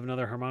Wednesday. We'll have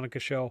another harmonica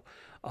show.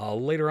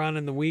 Later on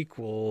in the week,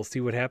 we'll see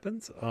what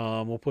happens.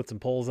 We'll put some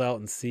polls out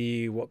and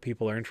see what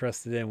people are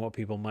interested in, what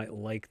people might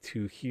like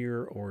to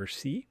hear or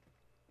see.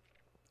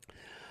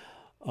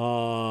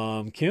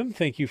 Kim,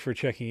 thank you for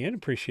checking in.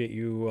 Appreciate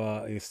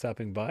you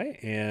stopping by,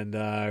 and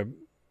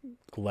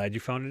glad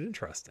you found it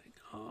interesting.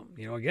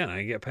 Again,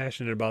 I get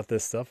passionate about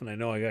this stuff, and I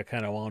know I got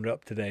kind of wound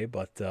up today,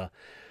 but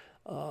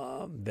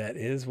that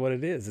is what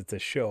it is. It's a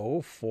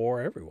show for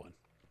everyone.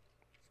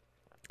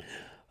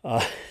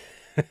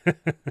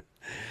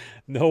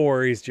 No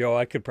worries, Joe.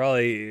 I could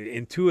probably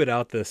intuit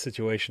out the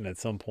situation at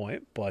some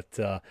point, but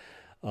so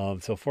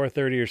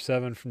 4:30 or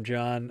 7 from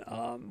John.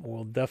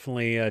 We'll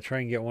definitely try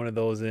and get one of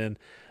those in.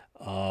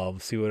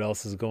 See what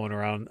else is going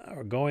around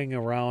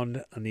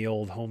on the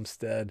old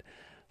homestead,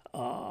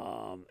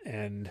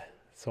 and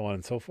so on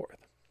and so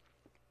forth.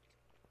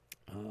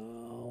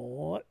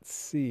 Let's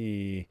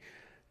see.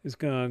 Just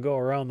gonna go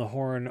around the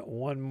horn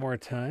one more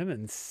time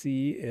and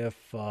see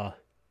if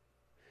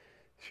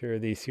share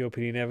the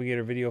COPD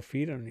Navigator video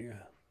feed on you.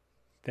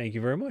 Thank you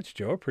very much,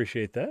 Joe.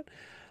 Appreciate that.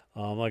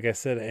 Like I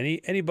said,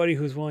 anybody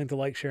who's willing to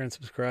like, share, and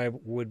subscribe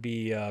would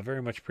be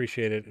very much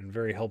appreciated and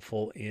very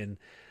helpful in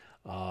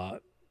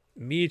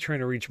me trying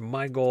to reach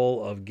my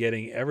goal of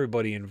getting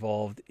everybody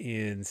involved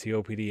in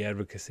COPD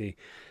advocacy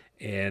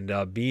and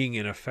being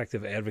an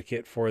effective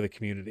advocate for the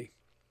community.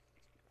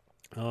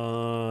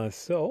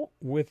 So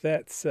with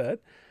that said,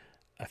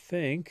 I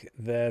think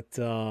that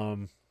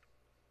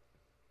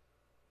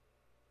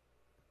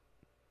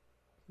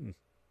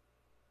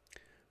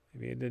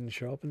maybe it didn't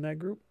show up in that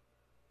group.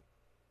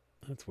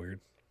 That's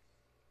weird.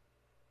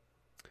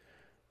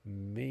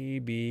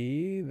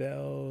 Maybe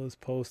those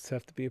posts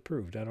have to be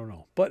approved. I don't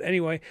know. But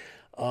anyway,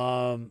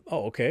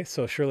 okay.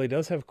 So Shirley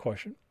does have a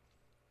question.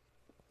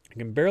 I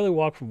can barely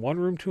walk from one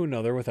room to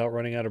another without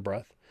running out of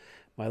breath.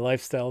 My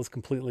lifestyle has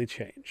completely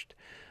changed.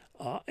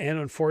 And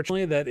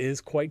unfortunately, that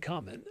is quite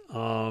common.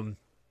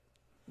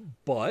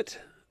 But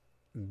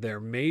there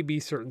may be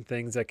certain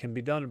things that can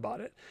be done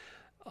about it.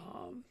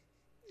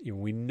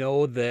 We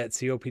know that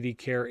COPD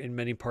care in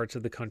many parts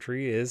of the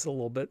country is a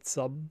little bit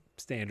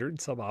substandard,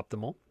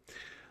 suboptimal.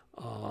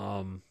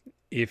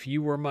 If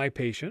you were my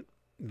patient,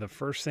 the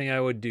first thing I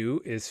would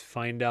do is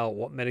find out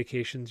what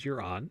medications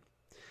you're on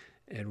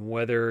and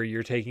whether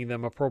you're taking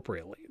them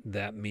appropriately.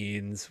 That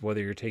means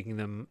whether you're taking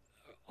them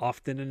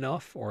often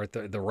enough or at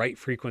the right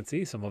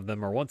frequency. Some of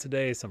them are once a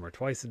day, some are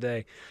twice a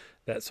day,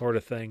 that sort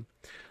of thing.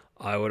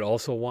 I would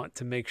also want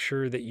to make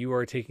sure that you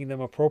are taking them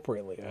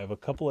appropriately. I have a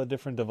couple of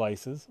different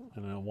devices,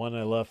 and one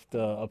I left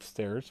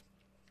upstairs.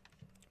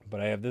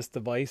 But I have this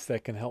device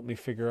that can help me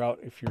figure out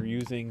if you're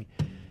using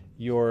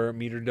your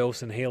meter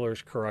dose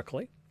inhalers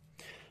correctly.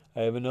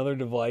 I have another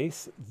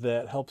device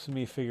that helps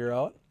me figure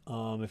out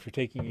if you're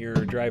taking your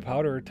dry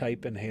powder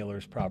type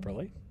inhalers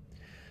properly.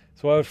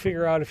 So I would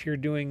figure out if you're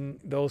doing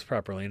those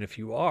properly. And if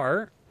you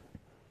are,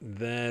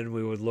 then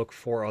we would look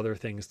for other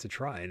things to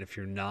try. And if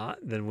you're not,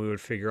 then we would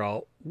figure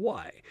out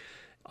why.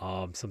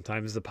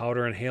 Sometimes the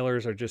powder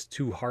inhalers are just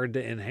too hard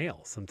to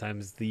inhale.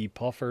 Sometimes the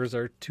puffers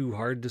are too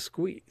hard to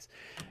squeeze.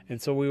 And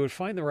so we would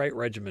find the right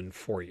regimen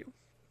for you.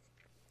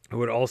 I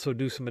would also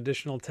do some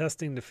additional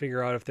testing to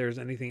figure out if there's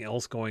anything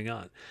else going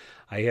on.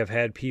 I have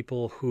had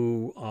people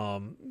who,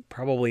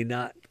 probably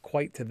not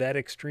quite to that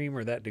extreme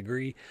or that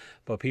degree,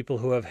 but people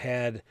who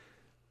have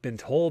been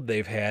told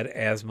they've had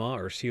asthma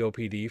or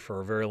COPD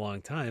for a very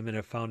long time and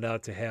have found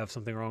out to have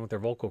something wrong with their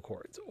vocal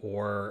cords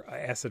or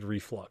acid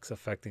reflux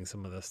affecting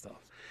some of this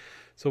stuff.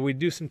 So we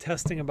do some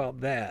testing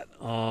about that.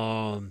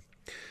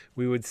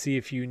 We would see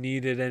if you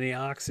needed any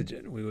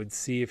oxygen. We would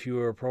see if you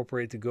were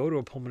appropriate to go to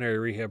a pulmonary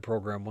rehab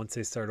program once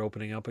they start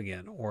opening up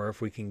again, or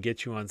if we can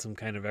get you on some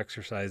kind of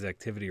exercise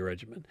activity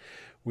regimen.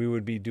 We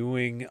would be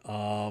doing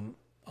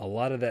a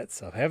lot of that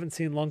stuff. I haven't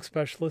seen lung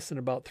specialists in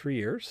about 3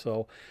 years,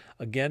 so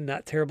again,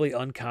 not terribly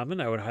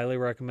uncommon. I would highly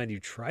recommend you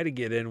try to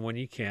get in when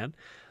you can.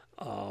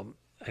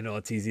 I know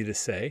it's easy to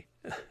say,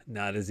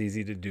 not as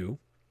easy to do.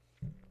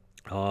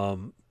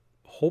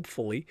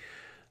 Hopefully,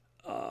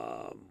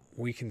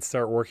 we can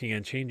start working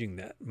on changing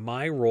that.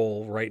 My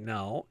role right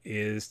now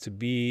is to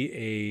be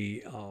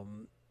a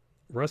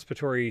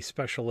respiratory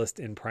specialist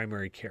in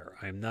primary care.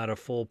 I'm not a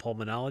full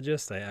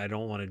pulmonologist. I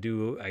don't want to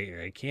do,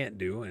 I can't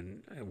do,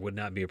 and it would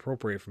not be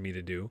appropriate for me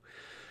to do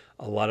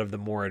a lot of the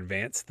more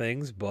advanced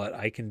things, but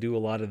I can do a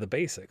lot of the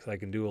basics. I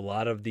can do a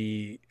lot of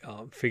the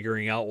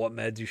figuring out what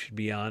meds you should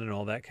be on and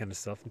all that kind of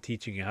stuff, and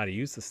teaching you how to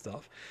use the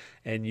stuff.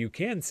 And you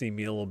can see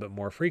me a little bit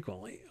more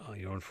frequently.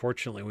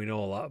 Unfortunately, we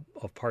know a lot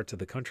of parts of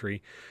the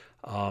country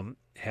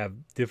have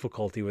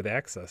difficulty with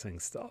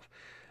accessing stuff.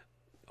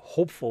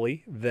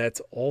 Hopefully,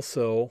 that's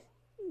also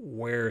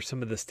where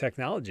some of this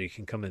technology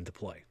can come into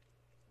play.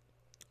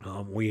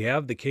 We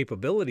have the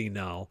capability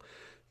now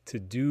to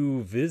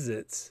do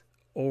visits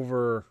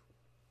over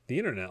the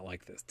internet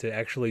like this, to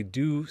actually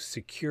do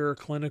secure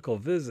clinical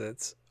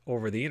visits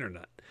over the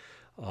internet,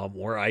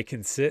 where I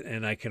can sit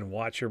and I can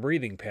watch your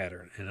breathing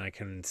pattern, and I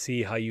can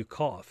see how you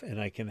cough, and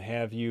I can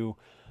have you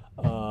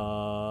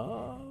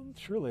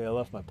surely I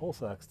left my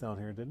pulse ox down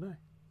here, didn't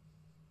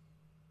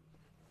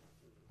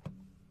I?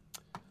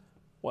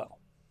 Well,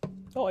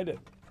 oh, I did.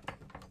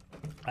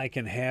 I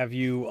can have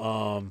you,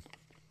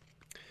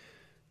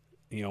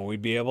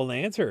 we'd be able to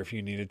answer if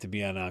you needed to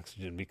be on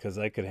oxygen, because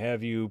I could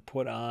have you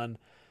put on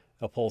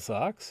a pulse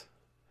ox,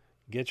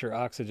 get your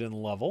oxygen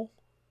level.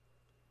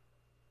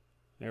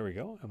 There we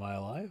go. Am I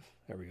alive?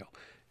 There we go.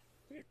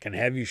 I can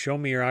have you show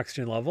me your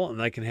oxygen level, and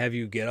I can have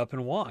you get up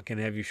and walk and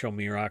have you show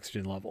me your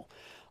oxygen level.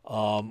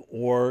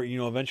 Or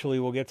eventually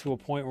we'll get to a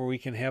point where we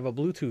can have a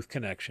Bluetooth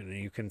connection,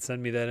 and you can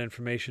send me that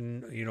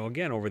information,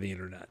 again, over the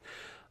internet.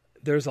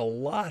 There's a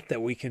lot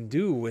that we can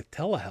do with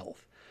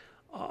telehealth,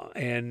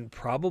 and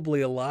probably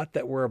a lot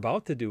that we're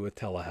about to do with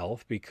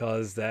telehealth,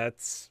 because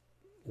that's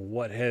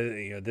what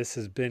this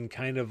has been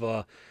kind of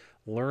a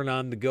learn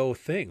on the go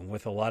thing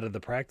with a lot of the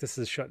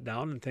practices shut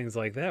down and things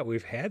like that.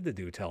 We've had to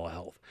do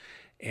telehealth,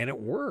 and it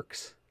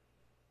works.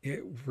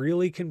 It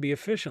really can be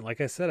efficient.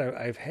 Like I said,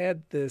 I've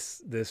had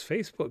this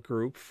Facebook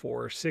group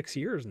for 6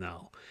 years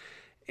now,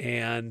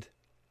 and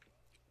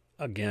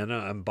again,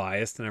 I'm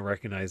biased and I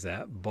recognize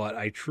that, but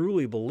I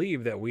truly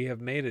believe that we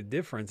have made a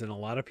difference in a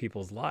lot of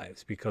people's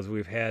lives, because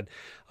we've had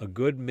a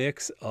good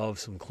mix of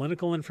some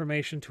clinical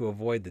information to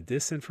avoid the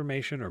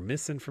disinformation or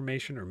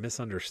misinformation or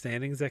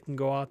misunderstandings that can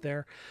go out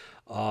there.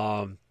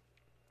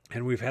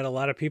 And we've had a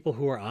lot of people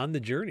who are on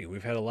the journey.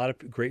 We've had a lot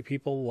of great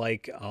people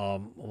like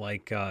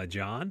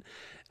John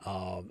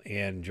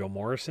and Joe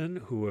Morrison,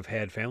 who have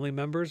had family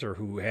members or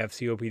who have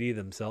COPD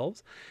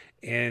themselves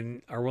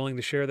and are willing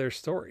to share their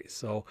stories.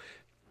 So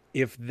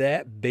if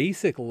that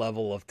basic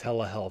level of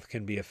telehealth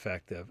can be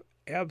effective,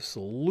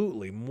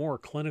 absolutely more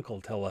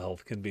clinical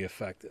telehealth can be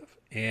effective.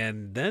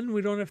 And then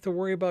we don't have to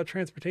worry about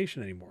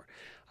transportation anymore.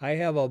 I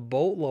have a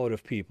boatload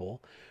of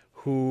people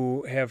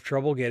who have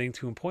trouble getting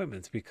to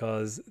appointments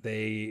because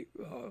they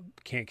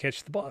can't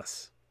catch the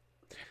bus,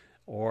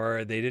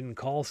 or they didn't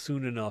call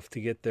soon enough to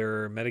get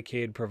their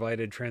Medicaid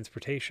provided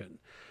transportation.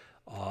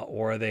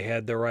 Or they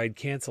had their ride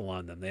cancel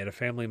on them. They had a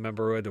family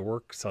member who had to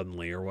work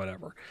suddenly or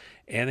whatever,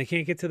 and they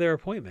can't get to their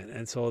appointment.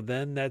 And so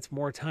then that's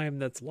more time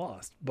that's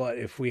lost. But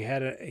if we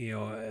had a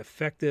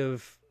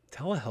effective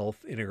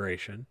telehealth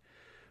integration,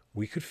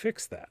 we could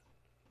fix that.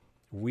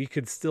 We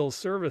could still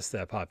service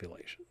that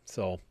population.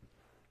 So,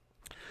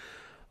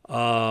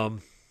 yeah.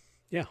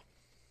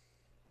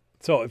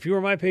 So if you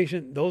were my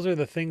patient, those are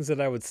the things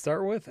that I would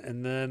start with,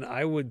 and then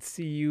I would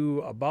see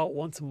you about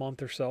once a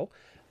month or so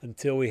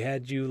until we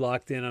had you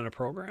locked in on a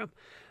program.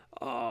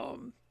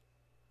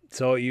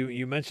 So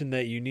you mentioned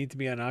that you need to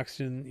be on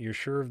oxygen. You're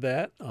sure of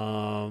that?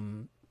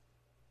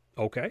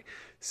 Okay.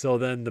 So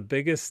then the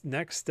biggest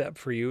next step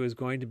for you is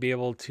going to be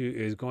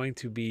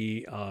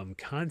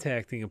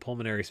contacting a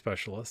pulmonary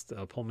specialist,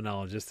 a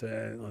pulmonologist.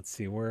 Let's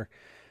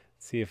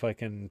see if I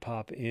can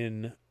pop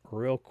in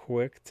real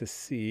quick to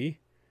see.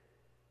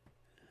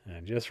 I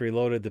just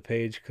reloaded the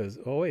page because,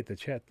 the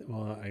chat.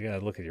 Well, I got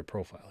to look at your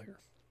profile here.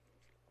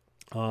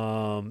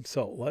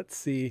 So let's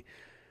see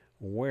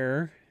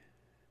where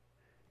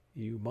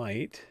you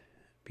might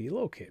be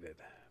located.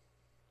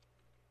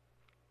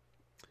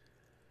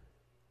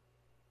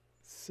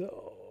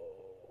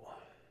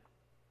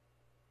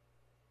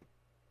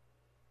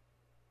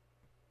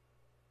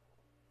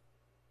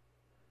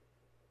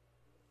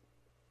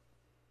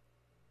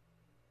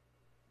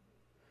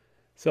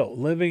 So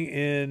living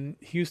in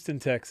Houston,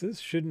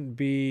 Texas shouldn't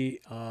be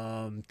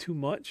too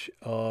much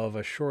of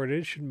a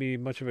shortage. Shouldn't be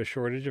much of a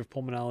shortage of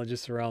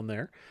pulmonologists around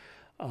there.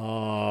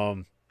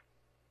 I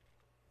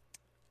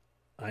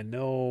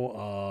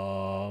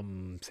know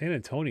San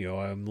Antonio,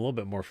 I'm a little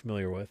bit more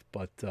familiar with,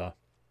 but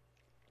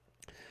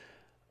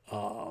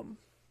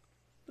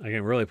I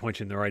can really point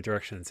you in the right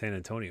direction in San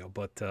Antonio.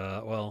 But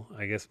well,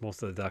 I guess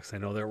most of the docs I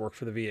know there work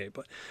for the VA.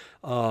 But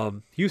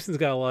Houston's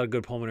got a lot of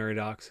good pulmonary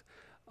docs.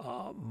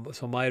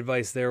 So my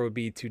advice there would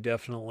be to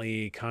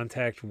definitely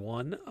contact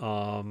one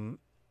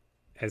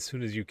as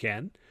soon as you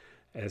can,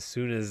 as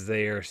soon as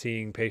they are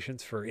seeing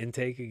patients for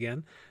intake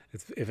again.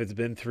 If it's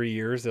been 3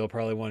 years, they'll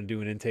probably want to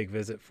do an intake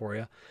visit for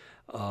you.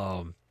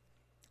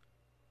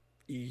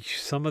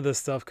 Some of the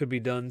stuff could be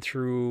done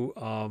through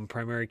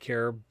primary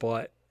care,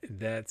 but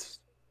that's,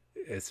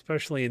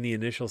 especially in the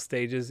initial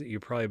stages, you're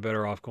probably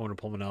better off going to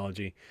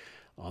pulmonology,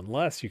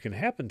 unless you can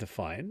happen to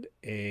find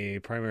a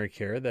primary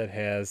care that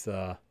has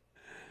a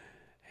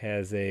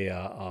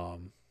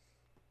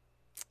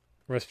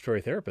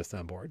respiratory therapist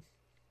on board.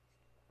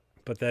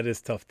 But that is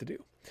tough to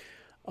do.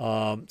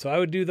 So I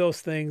would do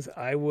those things.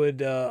 I would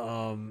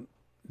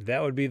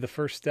that would be the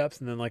first steps,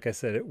 and then, like I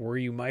said, were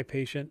you my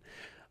patient,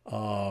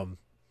 I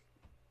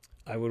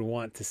would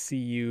want to see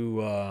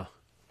you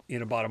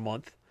in about a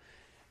month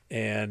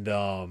and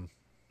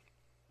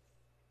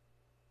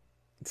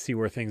see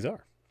where things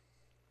are.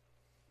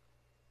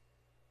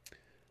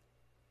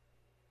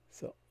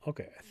 So,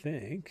 okay, I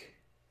think.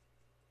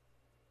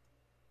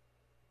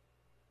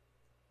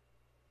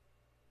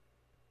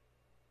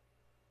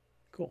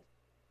 Cool.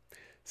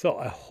 So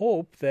I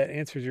hope that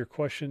answers your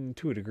question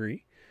to a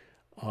degree.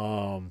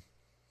 And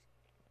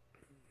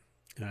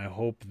I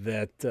hope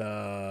that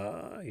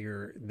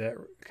that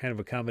kind of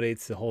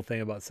accommodates the whole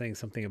thing about saying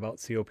something about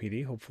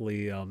COPD.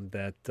 Hopefully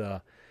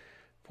that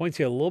points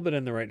you a little bit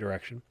in the right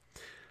direction.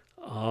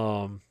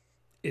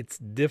 It's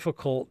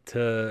difficult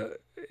to,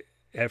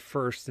 at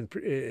first, and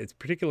it's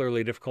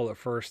particularly difficult at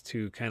first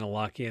to kind of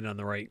lock in on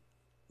the right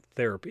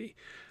therapy.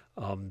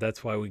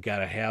 That's why we got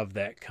to have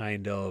that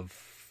kind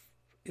of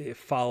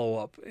follow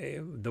up.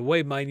 The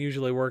way mine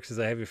usually works is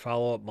I have you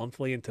follow up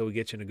monthly until we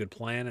get you in a good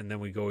plan, and then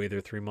we go either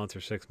 3 months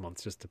or 6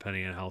 months, just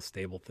depending on how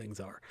stable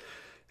things are.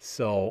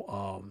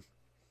 So,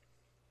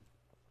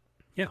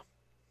 yeah,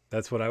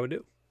 that's what I would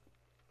do.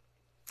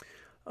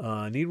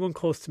 Need one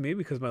close to me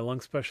because my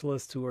lung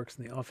specialist who works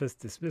in the office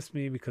dismissed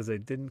me because I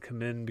didn't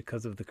come in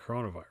because of the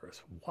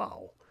coronavirus.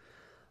 Wow.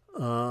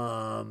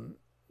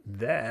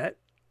 That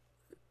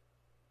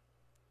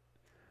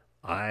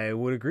I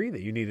would agree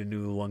that you need a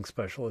new lung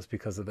specialist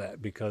because of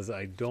that, because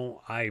I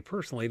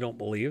personally don't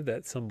believe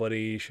that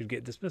somebody should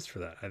get dismissed for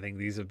that. I think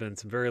these have been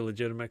some very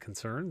legitimate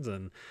concerns,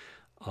 and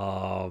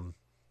I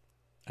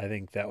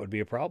think that would be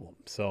a problem.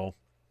 So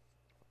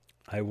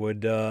I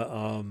would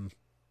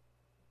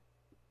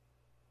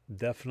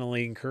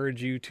definitely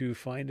encourage you to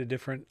find a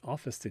different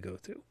office to go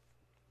to.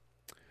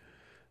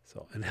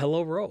 So, and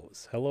hello,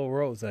 Rose. Hello,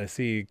 Rose. I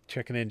see you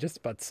checking in just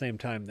about the same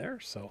time there.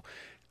 So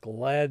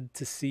glad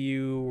to see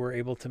you were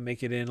able to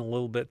make it in a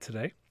little bit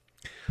today.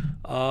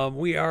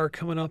 We are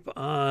coming up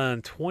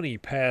on 20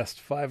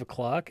 past 5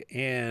 o'clock,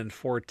 and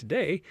for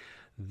today,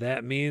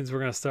 that means we're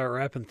going to start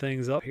wrapping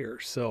things up here.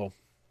 So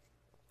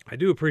I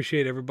do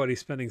appreciate everybody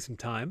spending some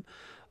time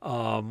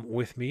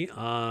with me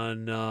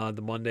on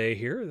the Monday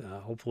here.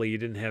 Hopefully you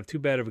didn't have too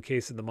bad of a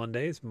case of the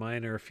Mondays.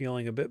 Mine are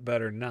feeling a bit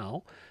better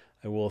now,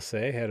 I will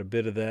say. Had a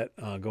bit of that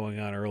going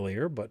on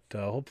earlier, but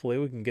hopefully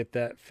we can get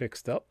that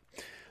fixed up.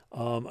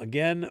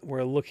 Again,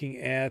 we're looking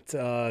at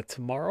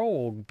tomorrow.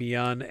 We'll be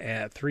on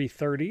at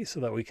 3:30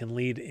 so that we can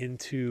lead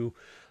into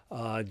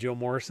Joe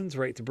Morrison's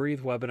Right to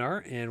Breathe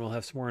webinar, and we'll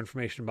have some more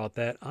information about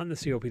that on the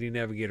COPD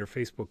Navigator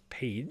Facebook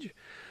page.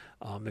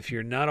 If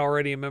you're not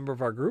already a member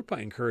of our group, I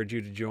encourage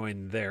you to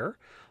join there,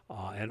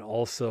 and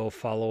also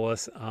follow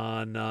us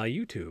on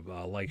YouTube.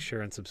 Like,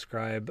 share, and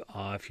subscribe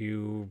if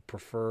you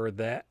prefer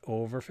that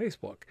over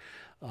Facebook.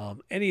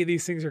 Any of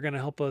these things are going to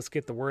help us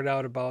get the word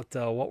out about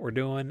what we're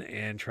doing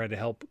and try to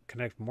help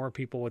connect more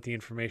people with the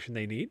information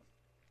they need.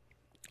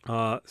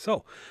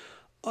 So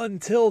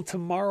until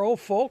tomorrow,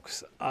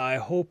 folks, I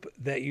hope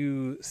that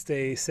you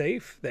stay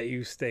safe, that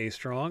you stay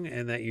strong,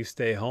 and that you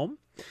stay home.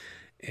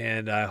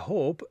 And I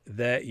hope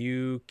that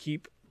you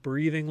keep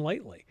breathing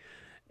lightly,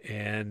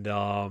 and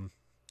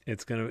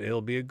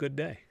it'll be a good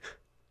day.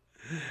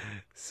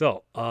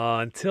 So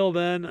until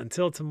then,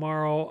 until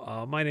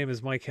tomorrow, my name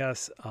is Mike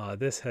Hess.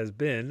 This has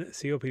been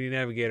COPD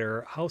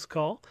Navigator House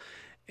Call,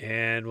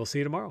 and we'll see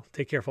you tomorrow.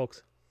 Take care,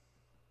 folks.